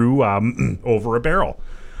know through Over a Barrel.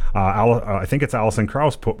 I think it's Alison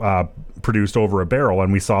Krauss produced Over a Barrel,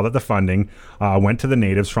 and we saw that the funding went to the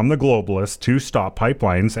natives from the globalists to stop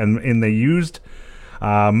pipelines, and they used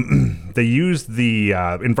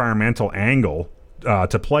the environmental angle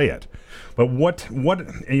to play it. But what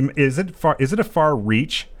is it? Is it a far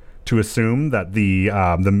reach to assume that the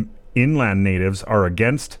inland natives are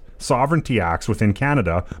against sovereignty acts within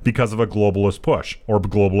Canada because of a globalist push or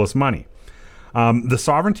globalist money? The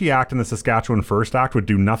Sovereignty Act and the Saskatchewan First Act would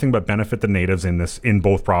do nothing but benefit the natives in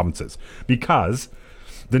both provinces, because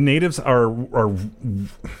the natives are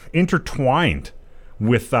intertwined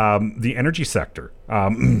with the energy sector.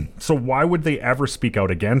 So why would they ever speak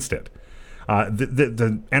out against it?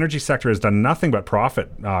 The energy sector has done nothing but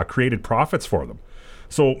created profits for them.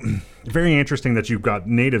 So very interesting that you've got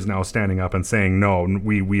natives now standing up and saying, no,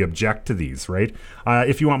 we object to these, right?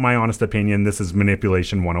 If you want my honest opinion, this is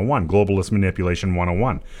manipulation 101, globalist manipulation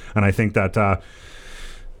 101. And I think that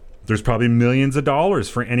there's probably millions of dollars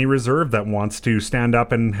for any reserve that wants to stand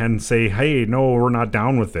up and say, hey, no, we're not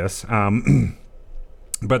down with this.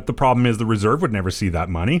 But the problem is the reserve would never see that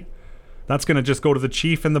money. That's going to just go to the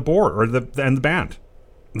chief and the board or the band.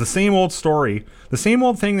 The same old story, the same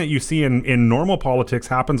old thing that you see in normal politics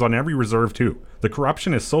happens on every reserve too. The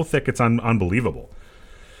corruption is so thick it's unbelievable.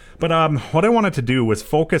 But what I wanted to do was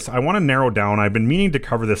focus. I want to narrow down. I've been meaning to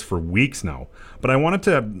cover this for weeks now, but I wanted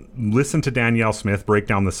to listen to Danielle Smith break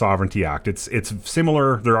down the Sovereignty Act. It's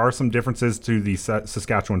similar. There are some differences to the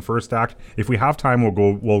Saskatchewan First Act. If we have time,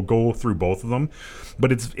 we'll go through both of them.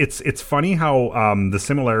 But it's funny how the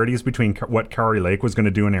similarities between what Carrie Lake was going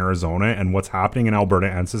to do in Arizona and what's happening in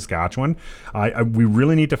Alberta and Saskatchewan. We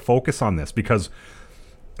really need to focus on this because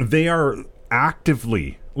they are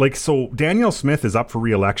actively. So Danielle Smith is up for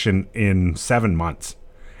re-election in 7 months.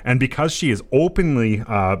 And because she is openly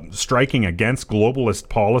striking against globalist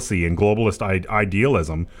policy and globalist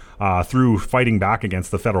idealism through fighting back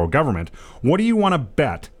against the federal government, what do you want to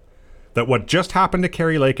bet that what just happened to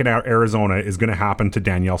Carrie Lake in Arizona is going to happen to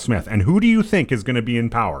Danielle Smith? And who do you think is going to be in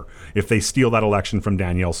power if they steal that election from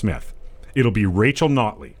Danielle Smith? It'll be Rachel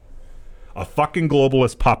Notley, a fucking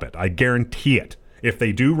globalist puppet. I guarantee it. If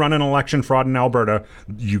they do run an election fraud in Alberta,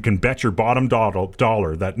 you can bet your bottom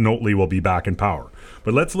dollar that Notley will be back in power.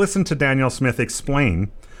 But let's listen to Danielle Smith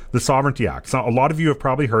explain the Sovereignty Act. So a lot of you have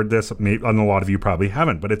probably heard this, and a lot of you probably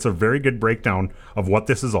haven't, but it's a very good breakdown of what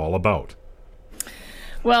this is all about.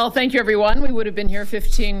 Well, thank you, everyone. We would have been here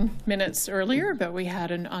 15 minutes earlier, but we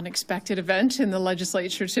had an unexpected event in the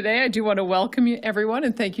legislature today. I do want to welcome you, everyone,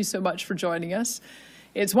 and thank you so much for joining us.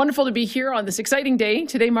 It's wonderful to be here on this exciting day.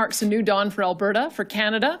 Today marks a new dawn for Alberta, for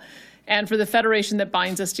Canada, and for the federation that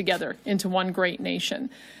binds us together into one great nation.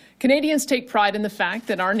 Canadians take pride in the fact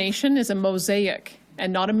that our nation is a mosaic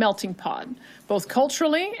and not a melting pot, both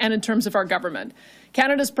culturally and in terms of our government.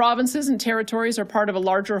 Canada's provinces and territories are part of a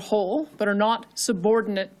larger whole, but are not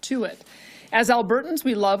subordinate to it. As Albertans,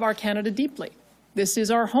 we love our Canada deeply. This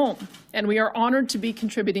is our home, and we are honored to be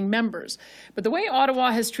contributing members. But the way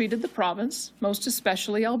Ottawa has treated the province, most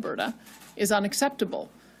especially Alberta, is unacceptable.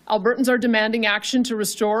 Albertans are demanding action to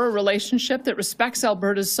restore a relationship that respects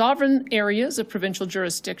Alberta's sovereign areas of provincial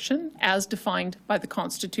jurisdiction as defined by the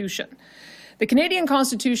Constitution. The Canadian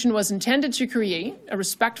Constitution was intended to create a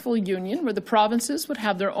respectful union where the provinces would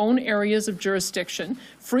have their own areas of jurisdiction,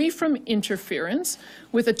 free from interference,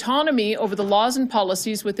 with autonomy over the laws and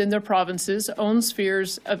policies within their provinces' own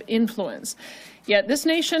spheres of influence. Yet this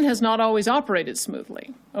nation has not always operated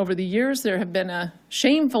smoothly. Over the years, there have been a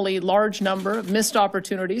shamefully large number of missed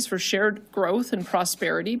opportunities for shared growth and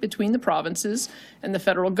prosperity between the provinces and the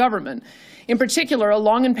federal government. In particular, a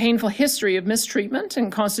long and painful history of mistreatment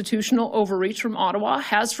and constitutional overreach from Ottawa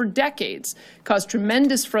has for decades caused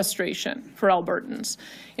tremendous frustration for Albertans.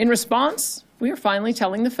 In response, we are finally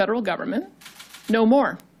telling the federal government, no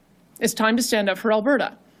more. It's time to stand up for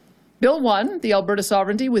Alberta. Bill 1, the Alberta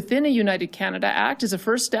Sovereignty Within a United Canada Act, is a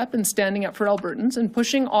first step in standing up for Albertans and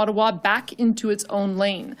pushing Ottawa back into its own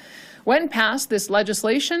lane. When passed, this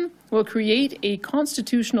legislation will create a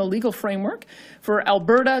constitutional legal framework for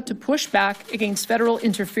Alberta to push back against federal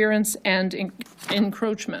interference and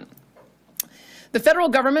encroachment. The federal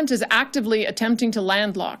government is actively attempting to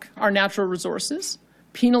landlock our natural resources,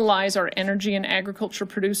 penalize our energy and agriculture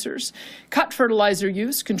producers, cut fertilizer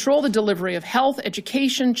use, control the delivery of health,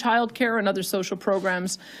 education, childcare, and other social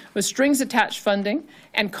programs with strings-attached funding,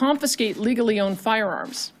 and confiscate legally owned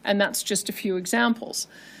firearms. And that's just a few examples.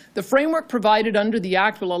 The framework provided under the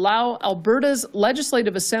Act will allow Alberta's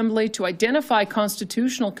Legislative Assembly to identify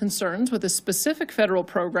constitutional concerns with a specific federal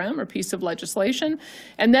program or piece of legislation,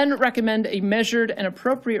 and then recommend a measured and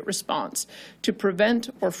appropriate response to prevent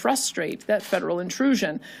or frustrate that federal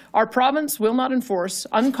intrusion. Our province will not enforce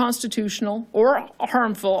unconstitutional or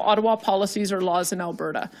harmful Ottawa policies or laws in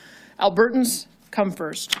Alberta. Albertans come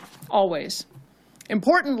first, always.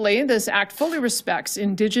 Importantly, this Act fully respects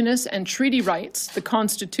Indigenous and treaty rights, the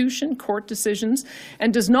Constitution, court decisions,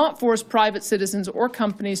 and does not force private citizens or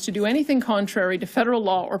companies to do anything contrary to federal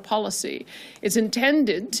law or policy. It's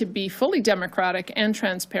intended to be fully democratic and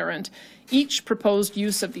transparent. Each proposed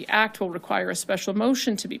use of the Act will require a special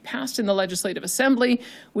motion to be passed in the Legislative Assembly,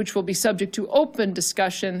 which will be subject to open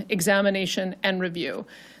discussion, examination, and review.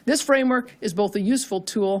 This framework is both a useful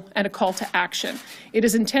tool and a call to action. It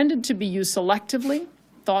is intended to be used selectively,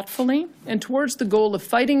 thoughtfully, and towards the goal of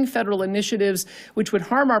fighting federal initiatives which would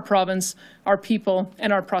harm our province, our people,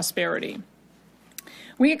 and our prosperity.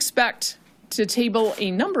 We expect to table a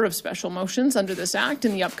number of special motions under this Act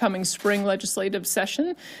in the upcoming spring legislative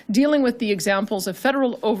session, dealing with the examples of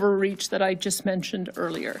federal overreach that I just mentioned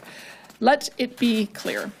earlier. Let it be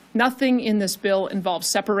clear, nothing in this bill involves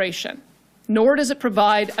separation, nor does it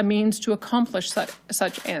provide a means to accomplish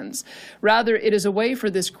such ends. Rather, it is a way for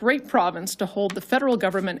this great province to hold the federal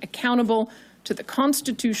government accountable to the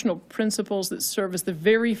constitutional principles that serve as the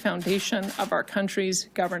very foundation of our country's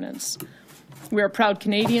governance. We are proud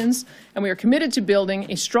Canadians, and we are committed to building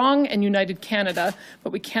a strong and united Canada,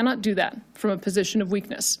 but we cannot do that from a position of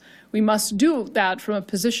weakness. We must do that from a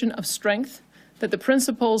position of strength that the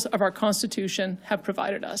principles of our Constitution have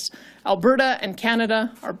provided us. Alberta and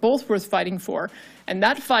Canada are both worth fighting for, and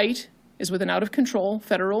that fight is with an out-of-control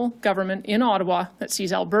federal government in Ottawa that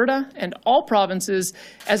sees Alberta and all provinces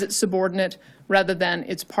as its subordinate rather than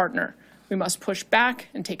its partner. We must push back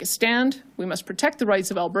and take a stand. We must protect the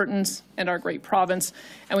rights of Albertans and our great province,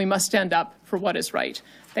 and we must stand up for what is right.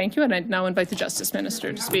 Thank you, and I now invite the Justice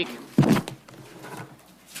Minister to speak.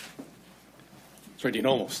 Sorry, Dean,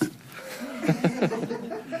 almost. 2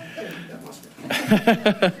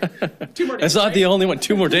 more days. That's not the only one.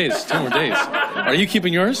 2 more days. 2 more days. Are you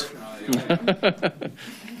keeping yours?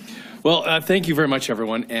 Well, thank you very much,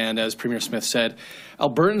 everyone. And as Premier Smith said,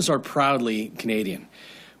 Albertans are proudly Canadian.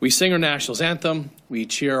 We sing our national anthem, we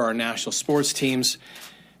cheer our national sports teams,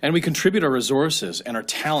 and we contribute our resources and our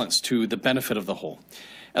talents to the benefit of the whole.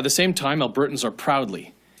 At the same time, Albertans are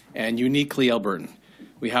proudly and uniquely Albertan.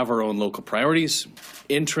 We have our own local priorities,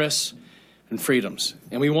 interests, and freedoms.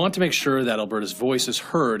 And we want to make sure that Alberta's voice is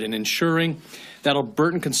heard in ensuring that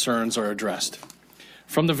Albertan concerns are addressed.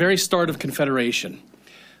 From the very start of Confederation,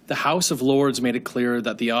 the House of Lords made it clear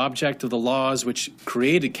that the object of the laws which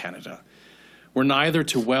created Canada were neither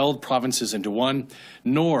to weld provinces into one,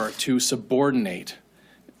 nor to subordinate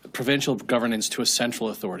provincial governance to a central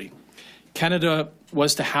authority. Canada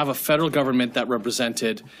was to have a federal government that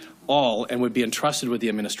represented all and would be entrusted with the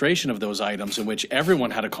administration of those items in which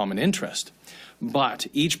everyone had a common interest. But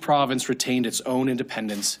each province retained its own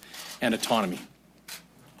independence and autonomy.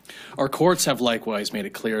 Our courts have likewise made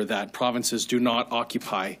it clear that provinces do not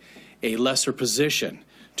occupy a lesser position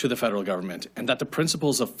to the federal government, and that the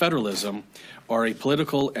principles of federalism are a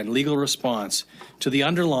political and legal response to the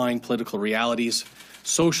underlying political realities,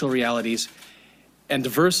 social realities, and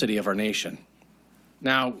diversity of our nation.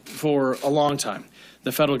 Now, for a long time,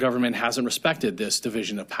 the federal government hasn't respected this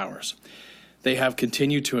division of powers. They have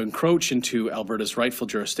continued to encroach into Alberta's rightful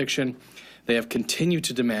jurisdiction. They have continued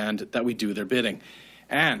to demand that we do their bidding.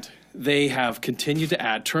 And they have continued to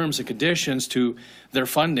add terms and conditions to their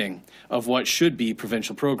funding of what should be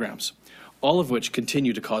provincial programs, all of which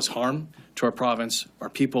continue to cause harm to our province, our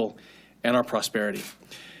people, and our prosperity.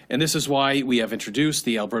 And this is why we have introduced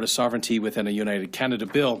the Alberta Sovereignty Within a United Canada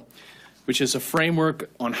Bill, which is a framework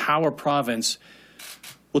on how our province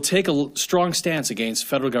will take a strong stance against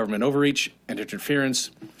federal government overreach and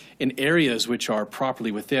interference in areas which are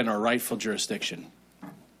properly within our rightful jurisdiction.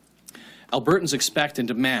 Albertans expect and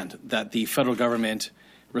demand that the federal government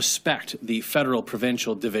respect the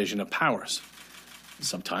federal-provincial division of powers.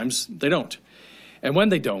 Sometimes they don't. And when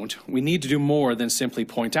they don't, we need to do more than simply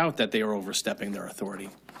point out that they are overstepping their authority.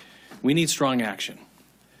 We need strong action.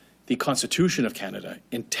 The Constitution of Canada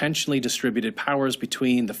intentionally distributed powers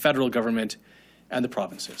between the federal government and the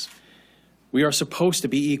provinces. We are supposed to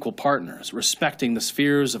be equal partners, respecting the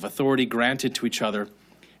spheres of authority granted to each other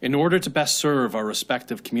in order to best serve our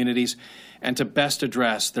respective communities and to best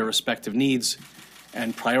address their respective needs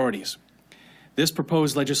and priorities. This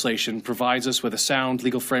proposed legislation provides us with a sound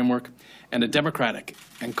legal framework and a democratic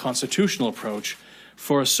and constitutional approach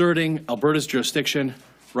for asserting Alberta's jurisdiction,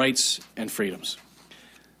 rights, and freedoms.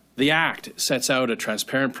 The Act sets out a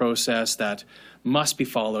transparent process that must be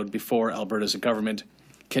followed before Alberta's government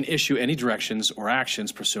can issue any directions or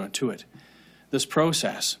actions pursuant to it. This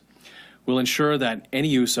process will ensure that any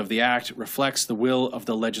use of the Act reflects the will of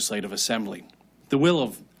the Legislative Assembly, the will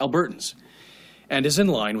of Albertans, and is in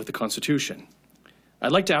line with the Constitution.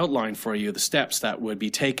 I'd like to outline for you the steps that would be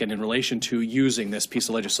taken in relation to using this piece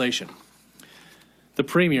of legislation. The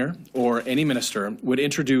Premier or any minister would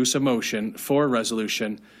introduce a motion for a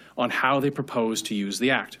resolution on how they propose to use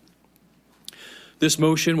the Act. This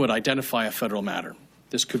motion would identify a federal matter.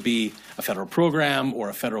 This could be a federal program or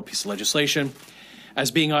a federal piece of legislation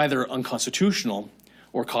as being either unconstitutional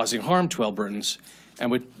or causing harm to Albertans, and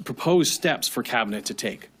would propose steps for Cabinet to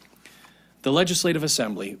take. The Legislative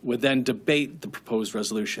Assembly would then debate the proposed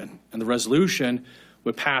resolution, and the resolution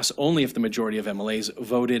would pass only if the majority of MLAs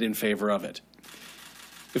voted in favor of it.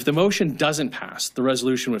 If the motion doesn't pass, the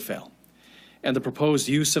resolution would fail, and the proposed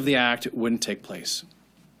use of the Act wouldn't take place.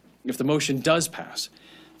 If the motion does pass,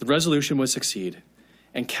 the resolution would succeed,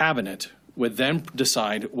 and Cabinet would then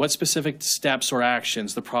decide what specific steps or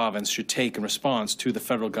actions the province should take in response to the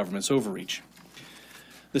federal government's overreach.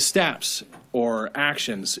 The steps or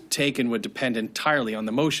actions taken would depend entirely on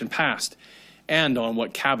the motion passed and on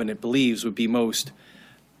what Cabinet believes would be most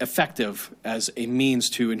effective as a means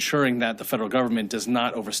to ensuring that the federal government does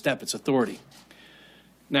not overstep its authority.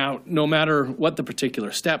 Now, no matter what the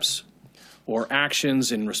particular steps or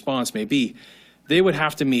actions in response may be, they would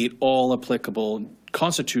have to meet all applicable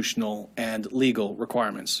constitutional and legal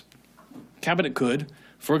requirements. Cabinet could,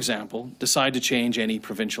 for example, decide to change any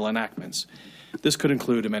provincial enactments. This could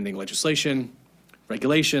include amending legislation,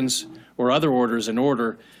 regulations, or other orders in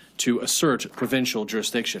order to assert provincial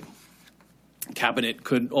jurisdiction. Cabinet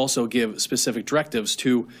could also give specific directives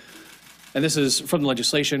to, and this is from the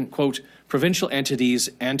legislation, quote, provincial entities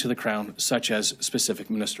and to the Crown, such as specific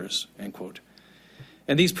ministers, end quote.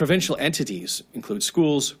 And these provincial entities include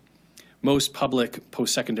schools, most public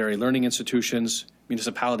post-secondary learning institutions,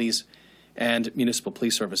 municipalities, and municipal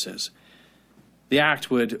police services. The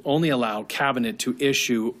Act would only allow Cabinet to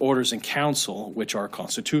issue orders in council which are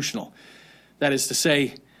constitutional. That is to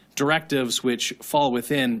say, directives which fall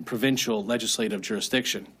within provincial legislative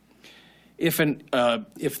jurisdiction. If the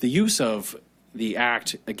use of the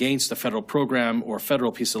Act against a federal program or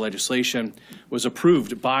federal piece of legislation was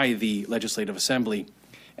approved by the Legislative Assembly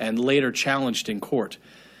and later challenged in court,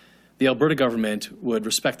 the Alberta government would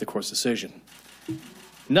respect the court's decision.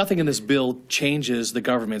 Nothing in this bill changes the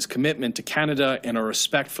government's commitment to Canada and our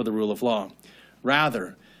respect for the rule of law.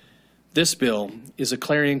 Rather, this bill is a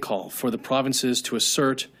clarion call for the provinces to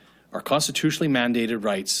assert our constitutionally mandated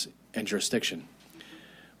rights and jurisdiction.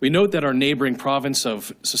 We note that our neighboring province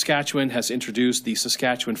of Saskatchewan has introduced the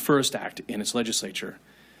Saskatchewan First Act in its legislature.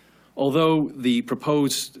 Although the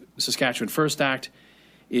proposed Saskatchewan First Act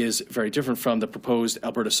is very different from the proposed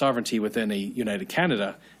Alberta Sovereignty Within a United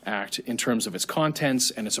Canada Act in terms of its contents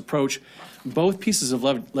and its approach, both pieces of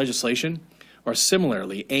legislation are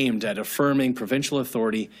similarly aimed at affirming provincial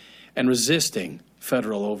authority and resisting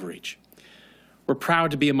federal overreach. We're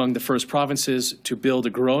proud to be among the first provinces to build a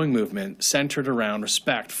growing movement centered around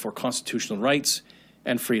respect for constitutional rights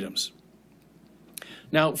and freedoms.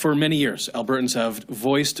 Now, for many years, Albertans have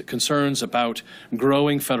voiced concerns about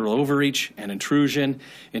growing federal overreach and intrusion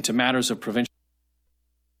into matters of provincial.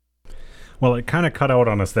 Well, it kind of cut out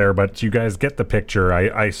on us there, but you guys get the picture.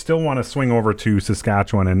 I still want to swing over to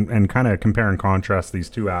Saskatchewan and kind of compare and contrast these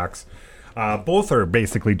two acts. Both are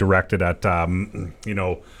basically directed at,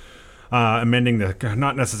 amending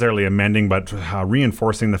not necessarily amending, but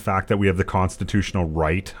reinforcing the fact that we have the constitutional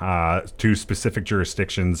right to specific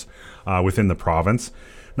jurisdictions within the province.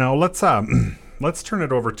 Now, let's turn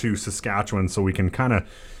it over to Saskatchewan so we can kind of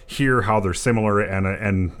hear how they're similar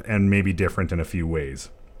and maybe different in a few ways.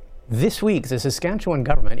 This week, the Saskatchewan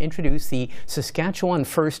government introduced the Saskatchewan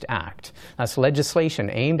First Act. That's legislation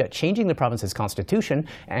aimed at changing the province's constitution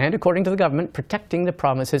and, according to the government, protecting the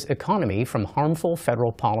province's economy from harmful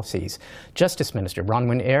federal policies. Justice Minister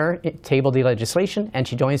Bronwyn Eyre tabled the legislation, and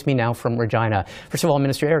she joins me now from Regina. First of all,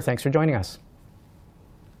 Minister Eyre, thanks for joining us.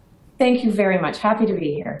 Thank you very much. Happy to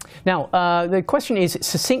be here. Now, the question is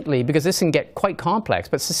succinctly, because this can get quite complex,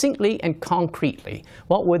 but succinctly and concretely,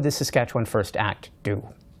 what would the Saskatchewan First Act do?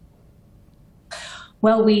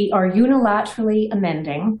 Well, we are unilaterally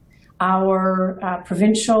amending our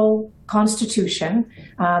provincial constitution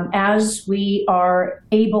as we are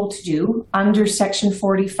able to do under Section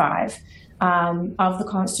 45 of the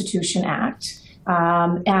Constitution Act,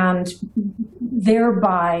 and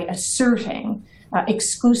thereby asserting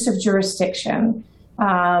exclusive jurisdiction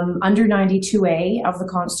under 92A of the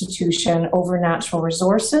Constitution over natural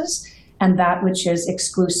resources and that which is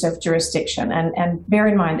exclusive jurisdiction. And bear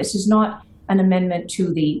in mind, this is not an amendment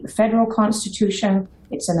to the federal constitution.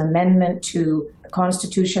 It's an amendment to the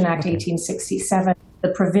Constitution Act 1867, the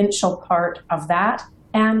provincial part of that,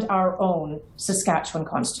 and our own Saskatchewan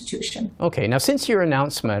Constitution. Okay, now since your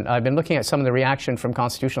announcement, I've been looking at some of the reaction from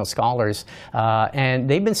constitutional scholars, and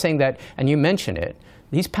they've been saying that, and you mentioned it,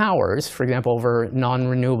 these powers, for example, over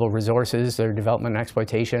non-renewable resources, their development and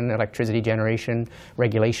exploitation, electricity generation,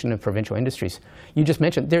 regulation of provincial industries, you just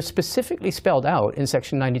mentioned, they're specifically spelled out in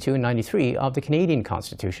Section 92 and 93 of the Canadian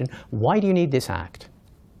Constitution. Why do you need this act?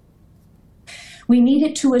 We need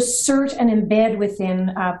it to assert and embed within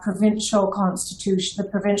the provincial constitution,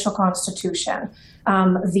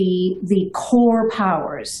 the core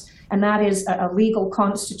powers. And that is a legal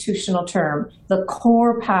constitutional term, the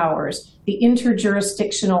core powers, the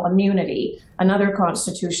interjurisdictional immunity, another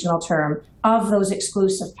constitutional term, of those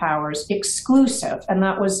exclusive powers, exclusive, and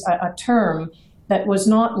that was a term that was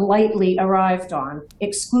not lightly arrived on,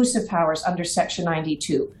 exclusive powers under Section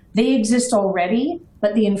 92. They exist already,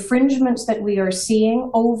 but the infringements that we are seeing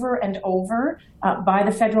over and over by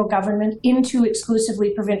the federal government into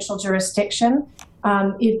exclusively provincial jurisdiction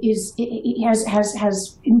it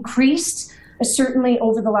has increased certainly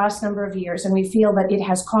over the last number of years, and we feel that it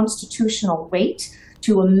has constitutional weight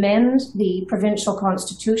to amend the provincial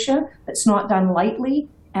constitution. That's not done lightly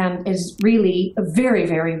and is really very,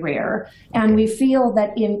 very rare. And we feel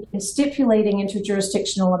that in stipulating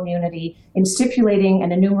interjurisdictional immunity, in stipulating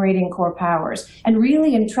and enumerating core powers, and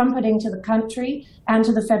really in trumpeting to the country and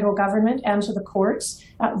to the federal government and to the courts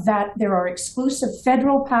that there are exclusive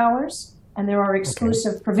federal powers and there are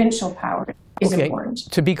exclusive provincial powers is important.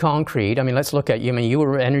 To be concrete, I mean, let's look at you. I mean, you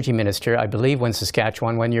were energy minister, I believe, when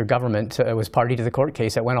Saskatchewan, when your government was party to the court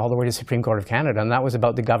case that went all the way to the Supreme Court of Canada, and that was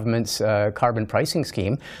about the government's carbon pricing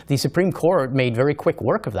scheme. The Supreme Court made very quick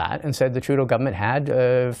work of that and said the Trudeau government had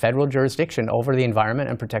federal jurisdiction over the environment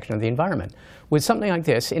and protection of the environment. Would something like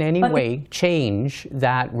this in any way change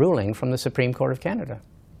that ruling from the Supreme Court of Canada?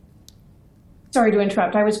 Sorry to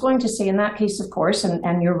interrupt. I was going to say in that case, of course,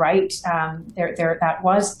 and you're right, that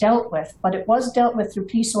was dealt with, but it was dealt with through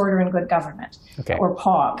peace, order, and good government, or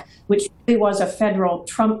POG, which really was a federal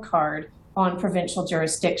trump card on provincial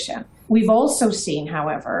jurisdiction. We've also seen,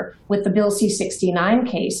 however, with the Bill C-69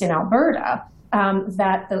 case in Alberta,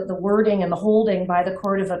 that the wording and the holding by the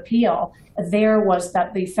Court of Appeal there was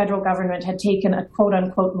that the federal government had taken a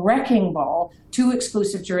quote-unquote wrecking ball to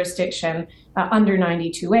exclusive jurisdiction under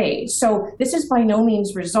 92A. So this is by no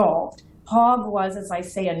means resolved. POG was, as I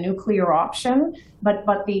say, a nuclear option, but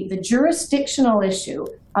the jurisdictional issue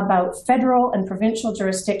about federal and provincial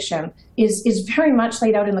jurisdiction is very much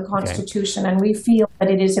laid out in the Constitution, and we feel that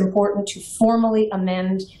it is important to formally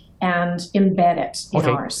amend and embed it in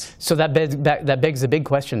ours. So that begs the big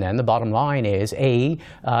question then. The bottom line is,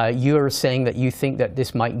 you're saying that you think that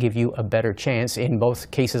this might give you a better chance in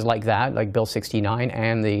both cases like that, like Bill 69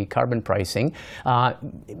 and the carbon pricing.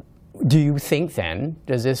 Do you think then,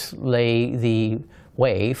 does this lay the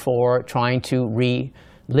way for trying to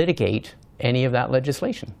re-litigate any of that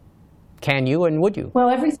legislation? Can you and would you? Well,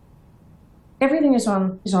 everything is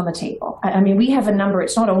on the table. I mean, we have a number.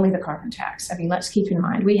 It's not only the carbon tax. I mean, let's keep in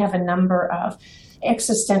mind we have a number of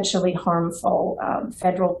existentially harmful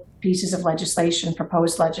federal pieces of legislation,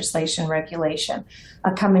 proposed legislation, regulation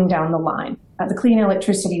coming down the line. The clean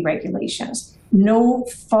electricity regulations, no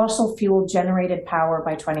fossil fuel generated power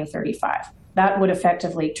by 2035. That would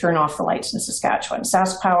effectively turn off the lights in Saskatchewan.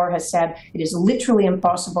 SaskPower has said it is literally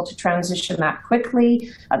impossible to transition that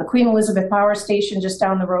quickly. The Queen Elizabeth Power Station just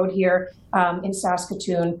down the road here in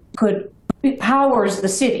Saskatoon powers the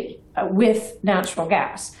city with natural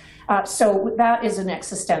gas. So that is an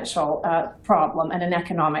existential problem and an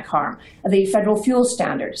economic harm. The federal fuel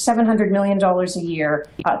standard, $700 million a year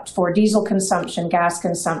for diesel consumption, gas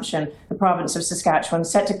consumption, the province of Saskatchewan,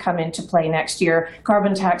 set to come into play next year.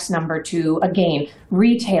 Carbon tax number 2, again,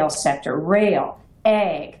 retail sector, rail,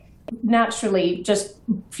 ag, naturally just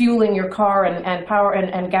fueling your car and power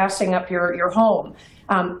and gassing up your home.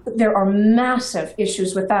 There are massive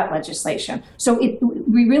issues with that legislation. So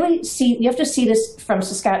we really you have to see this from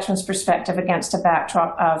Saskatchewan's perspective against a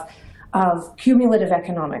backdrop of cumulative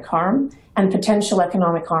economic harm and potential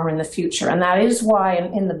economic harm in the future. And that is why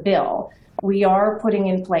in the bill, we are putting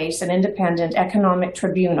in place an independent economic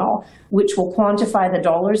tribunal, which will quantify the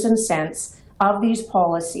dollars and cents of these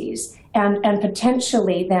policies. And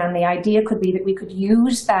potentially then the idea could be that we could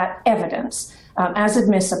use that evidence as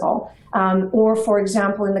admissible. Or, for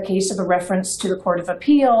example, in the case of a reference to the Court of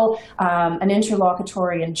Appeal, an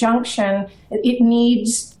interlocutory injunction, it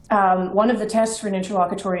needs, one of the tests for an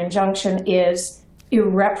interlocutory injunction is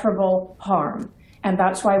irreparable harm. And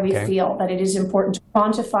that's why we feel that it is important to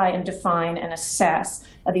quantify and define and assess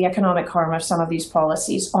the economic harm of some of these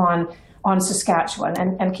policies on Saskatchewan.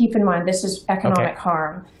 And keep in mind, this is economic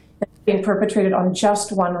harm being perpetrated on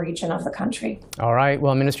just one region of the country. All right.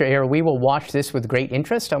 Well, Minister Ayre, we will watch this with great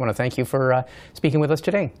interest. I want to thank you for speaking with us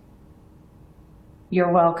today.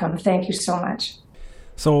 You're welcome. Thank you so much.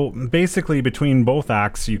 So basically, between both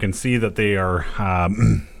acts, you can see that they are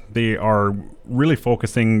really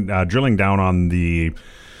focusing, drilling down on the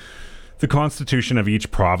constitution of each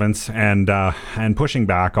province and pushing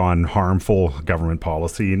back on harmful government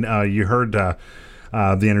policy. You heard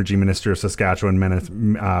the Energy Minister of Saskatchewan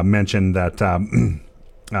mentioned that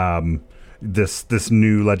this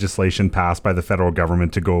new legislation passed by the federal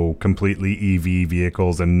government to go completely EV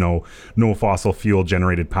vehicles and no fossil fuel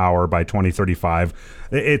generated power by 2035.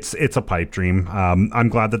 It's a pipe dream. I'm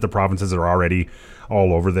glad that the provinces are already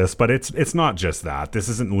all over this, but it's not just that. This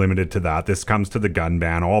isn't limited to that. This comes to the gun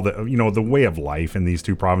ban, all the way of life in these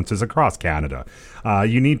two provinces across Canada.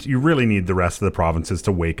 You really need the rest of the provinces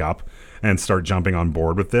to wake up and start jumping on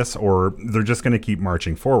board with this, or they're just going to keep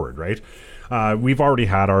marching forward, right? We've already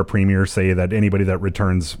had our premier say that anybody that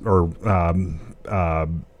returns or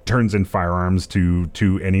turns in firearms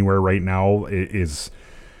to anywhere right now he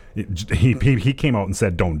came out and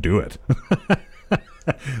said, don't do it.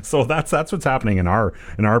 So that's what's happening in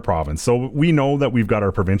our province. So we know that we've got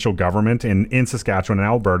our provincial government in Saskatchewan and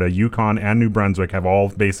Alberta, Yukon and New Brunswick have all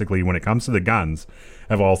basically, when it comes to the guns,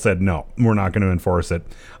 have all said, no, we're not going to enforce it.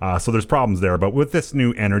 So there's problems there. But with this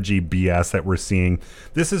new energy BS that we're seeing,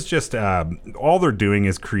 this is just all they're doing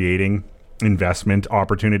is creating investment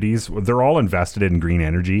opportunities. They're all invested in green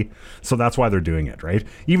energy. So that's why they're doing it, right?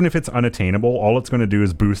 Even if it's unattainable, all it's going to do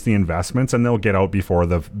is boost the investments and they'll get out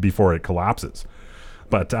before it collapses.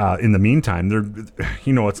 But in the meantime,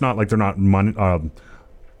 it's not like they're not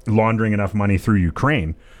laundering enough money through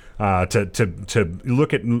Ukraine to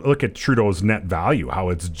look at Trudeau's net value, how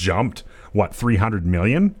it's jumped, $300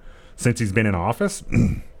 million since he's been in office.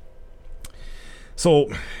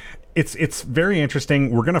 So it's very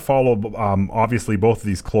interesting. We're going to follow obviously both of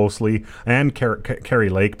these closely, and Kari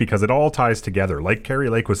Lake, because it all ties together. Like Kari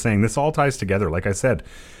Lake was saying, this all ties together. Like I said,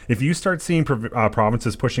 if you start seeing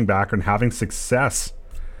provinces pushing back and having success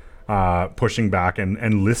pushing back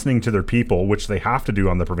and listening to their people, which they have to do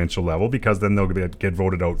on the provincial level, because then they'll get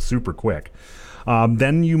voted out super quick,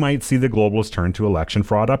 then you might see the globalists turn to election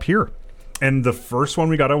fraud up here. And the first one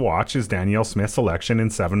we got to watch is Danielle Smith's election in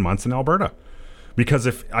 7 months in Alberta. Because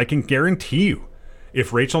if I can guarantee you,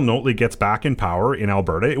 if Rachel Notley gets back in power in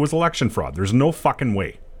Alberta, it was election fraud. There's no fucking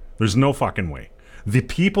way. There's no fucking way. The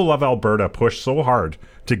people of Alberta pushed so hard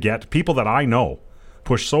to get people that I know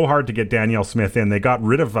pushed so hard to get Danielle Smith in. They got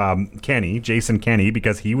rid of Jason Kenney,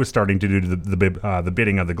 because he was starting to do the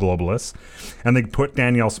bidding of the globalists, and they put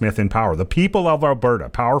Danielle Smith in power. The people of Alberta,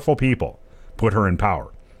 powerful people, put her in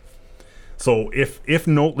power. So if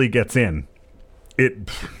Notley gets in,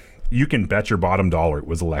 you can bet your bottom dollar it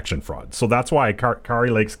was election fraud. So that's why Kari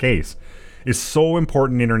Lake's case is so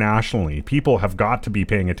important internationally. People have got to be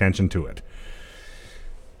paying attention to it.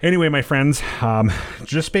 Anyway, my friends,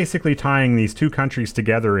 just basically tying these two countries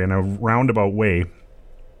together in a roundabout way,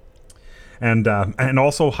 and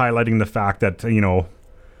also highlighting the fact that, you know,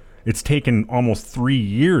 it's taken almost 3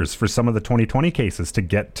 years for some of the 2020 cases to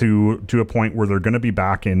get to a point where they're going to be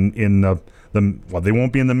back in the well, they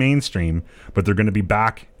won't be in the mainstream, but they're going to be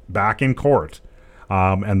back in court,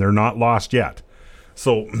 and they're not lost yet.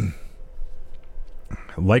 So,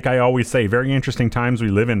 like I always say, very interesting times we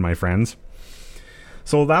live in, my friends.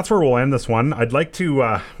 So that's where we'll end this one. I'd like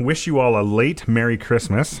to wish you all a late Merry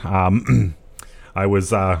Christmas. I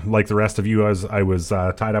was like the rest of you. I was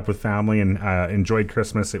tied up with family and enjoyed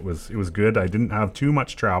Christmas. It was good. I didn't have too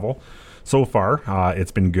much travel so far.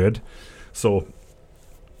 It's been good. So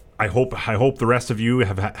I hope the rest of you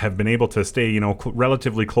have been able to stay, you know,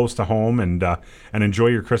 relatively close to home and enjoy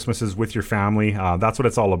your Christmases with your family. That's what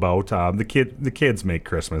it's all about. The kids make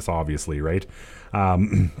Christmas, obviously, right?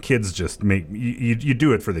 Kids just make you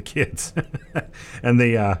do it for the kids, and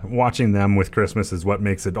they watching them with Christmas is what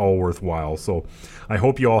makes it all worthwhile. So I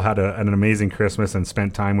hope you all had an amazing Christmas and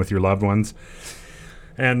spent time with your loved ones.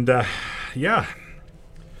 And yeah.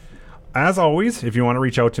 As always, if you want to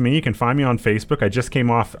reach out to me, you can find me on Facebook. I just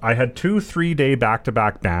came off, I had 2 3-day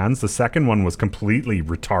back-to-back bans. The second one was completely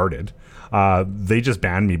retarded. They just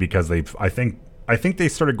banned me because I think they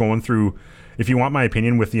started going through, if you want my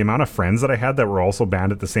opinion, with the amount of friends that I had that were also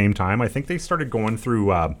banned at the same time, I think they started going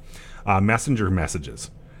through messenger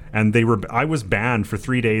messages. And I was banned for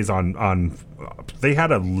 3 days on they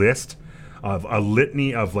had a list of a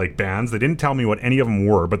litany of like bans. They didn't tell me what any of them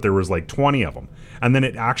were, but there was like 20 of them. And then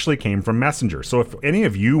it actually came from Messenger. So if any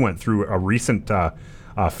of you went through a recent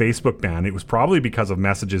Facebook ban, it was probably because of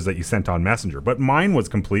messages that you sent on Messenger. But mine was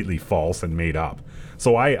completely false and made up.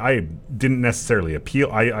 So I didn't necessarily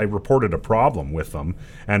appeal. I reported a problem with them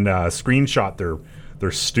and screenshot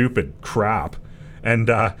their stupid crap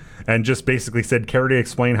and just basically said, care to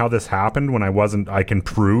explain how this happened when I can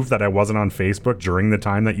prove that I wasn't on Facebook during the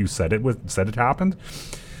time that you said it happened.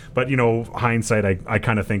 But, you know, hindsight, I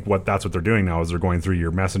kind of think that's what they're doing now is they're going through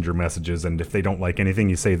your Messenger messages, and if they don't like anything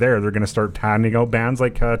you say there, they're going to start handing out bans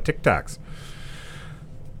like Tic Tacs.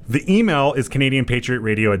 The email is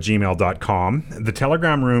CanadianPatriotRadio@gmail.com. The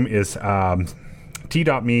Telegram room is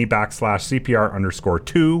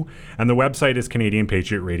t.me/CPR_2, and the website is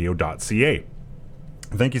CanadianPatriotRadio.ca.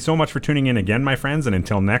 Thank you so much for tuning in again, my friends, and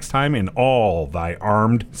until next time, in all thy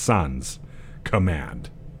armed sons command.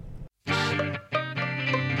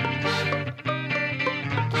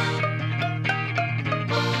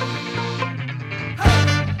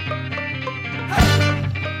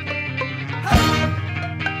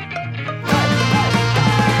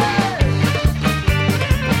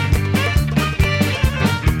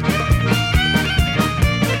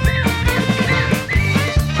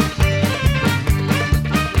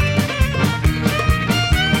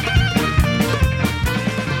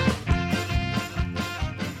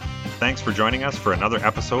 Thanks for joining us for another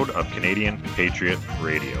episode of Canadian Patriot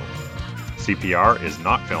Radio. CPR is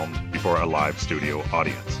not filmed before a live studio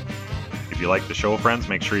audience. If you like the show, friends,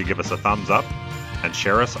 make sure you give us a thumbs up and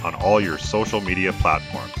share us on all your social media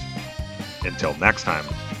platforms. Until next time,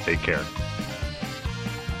 take care.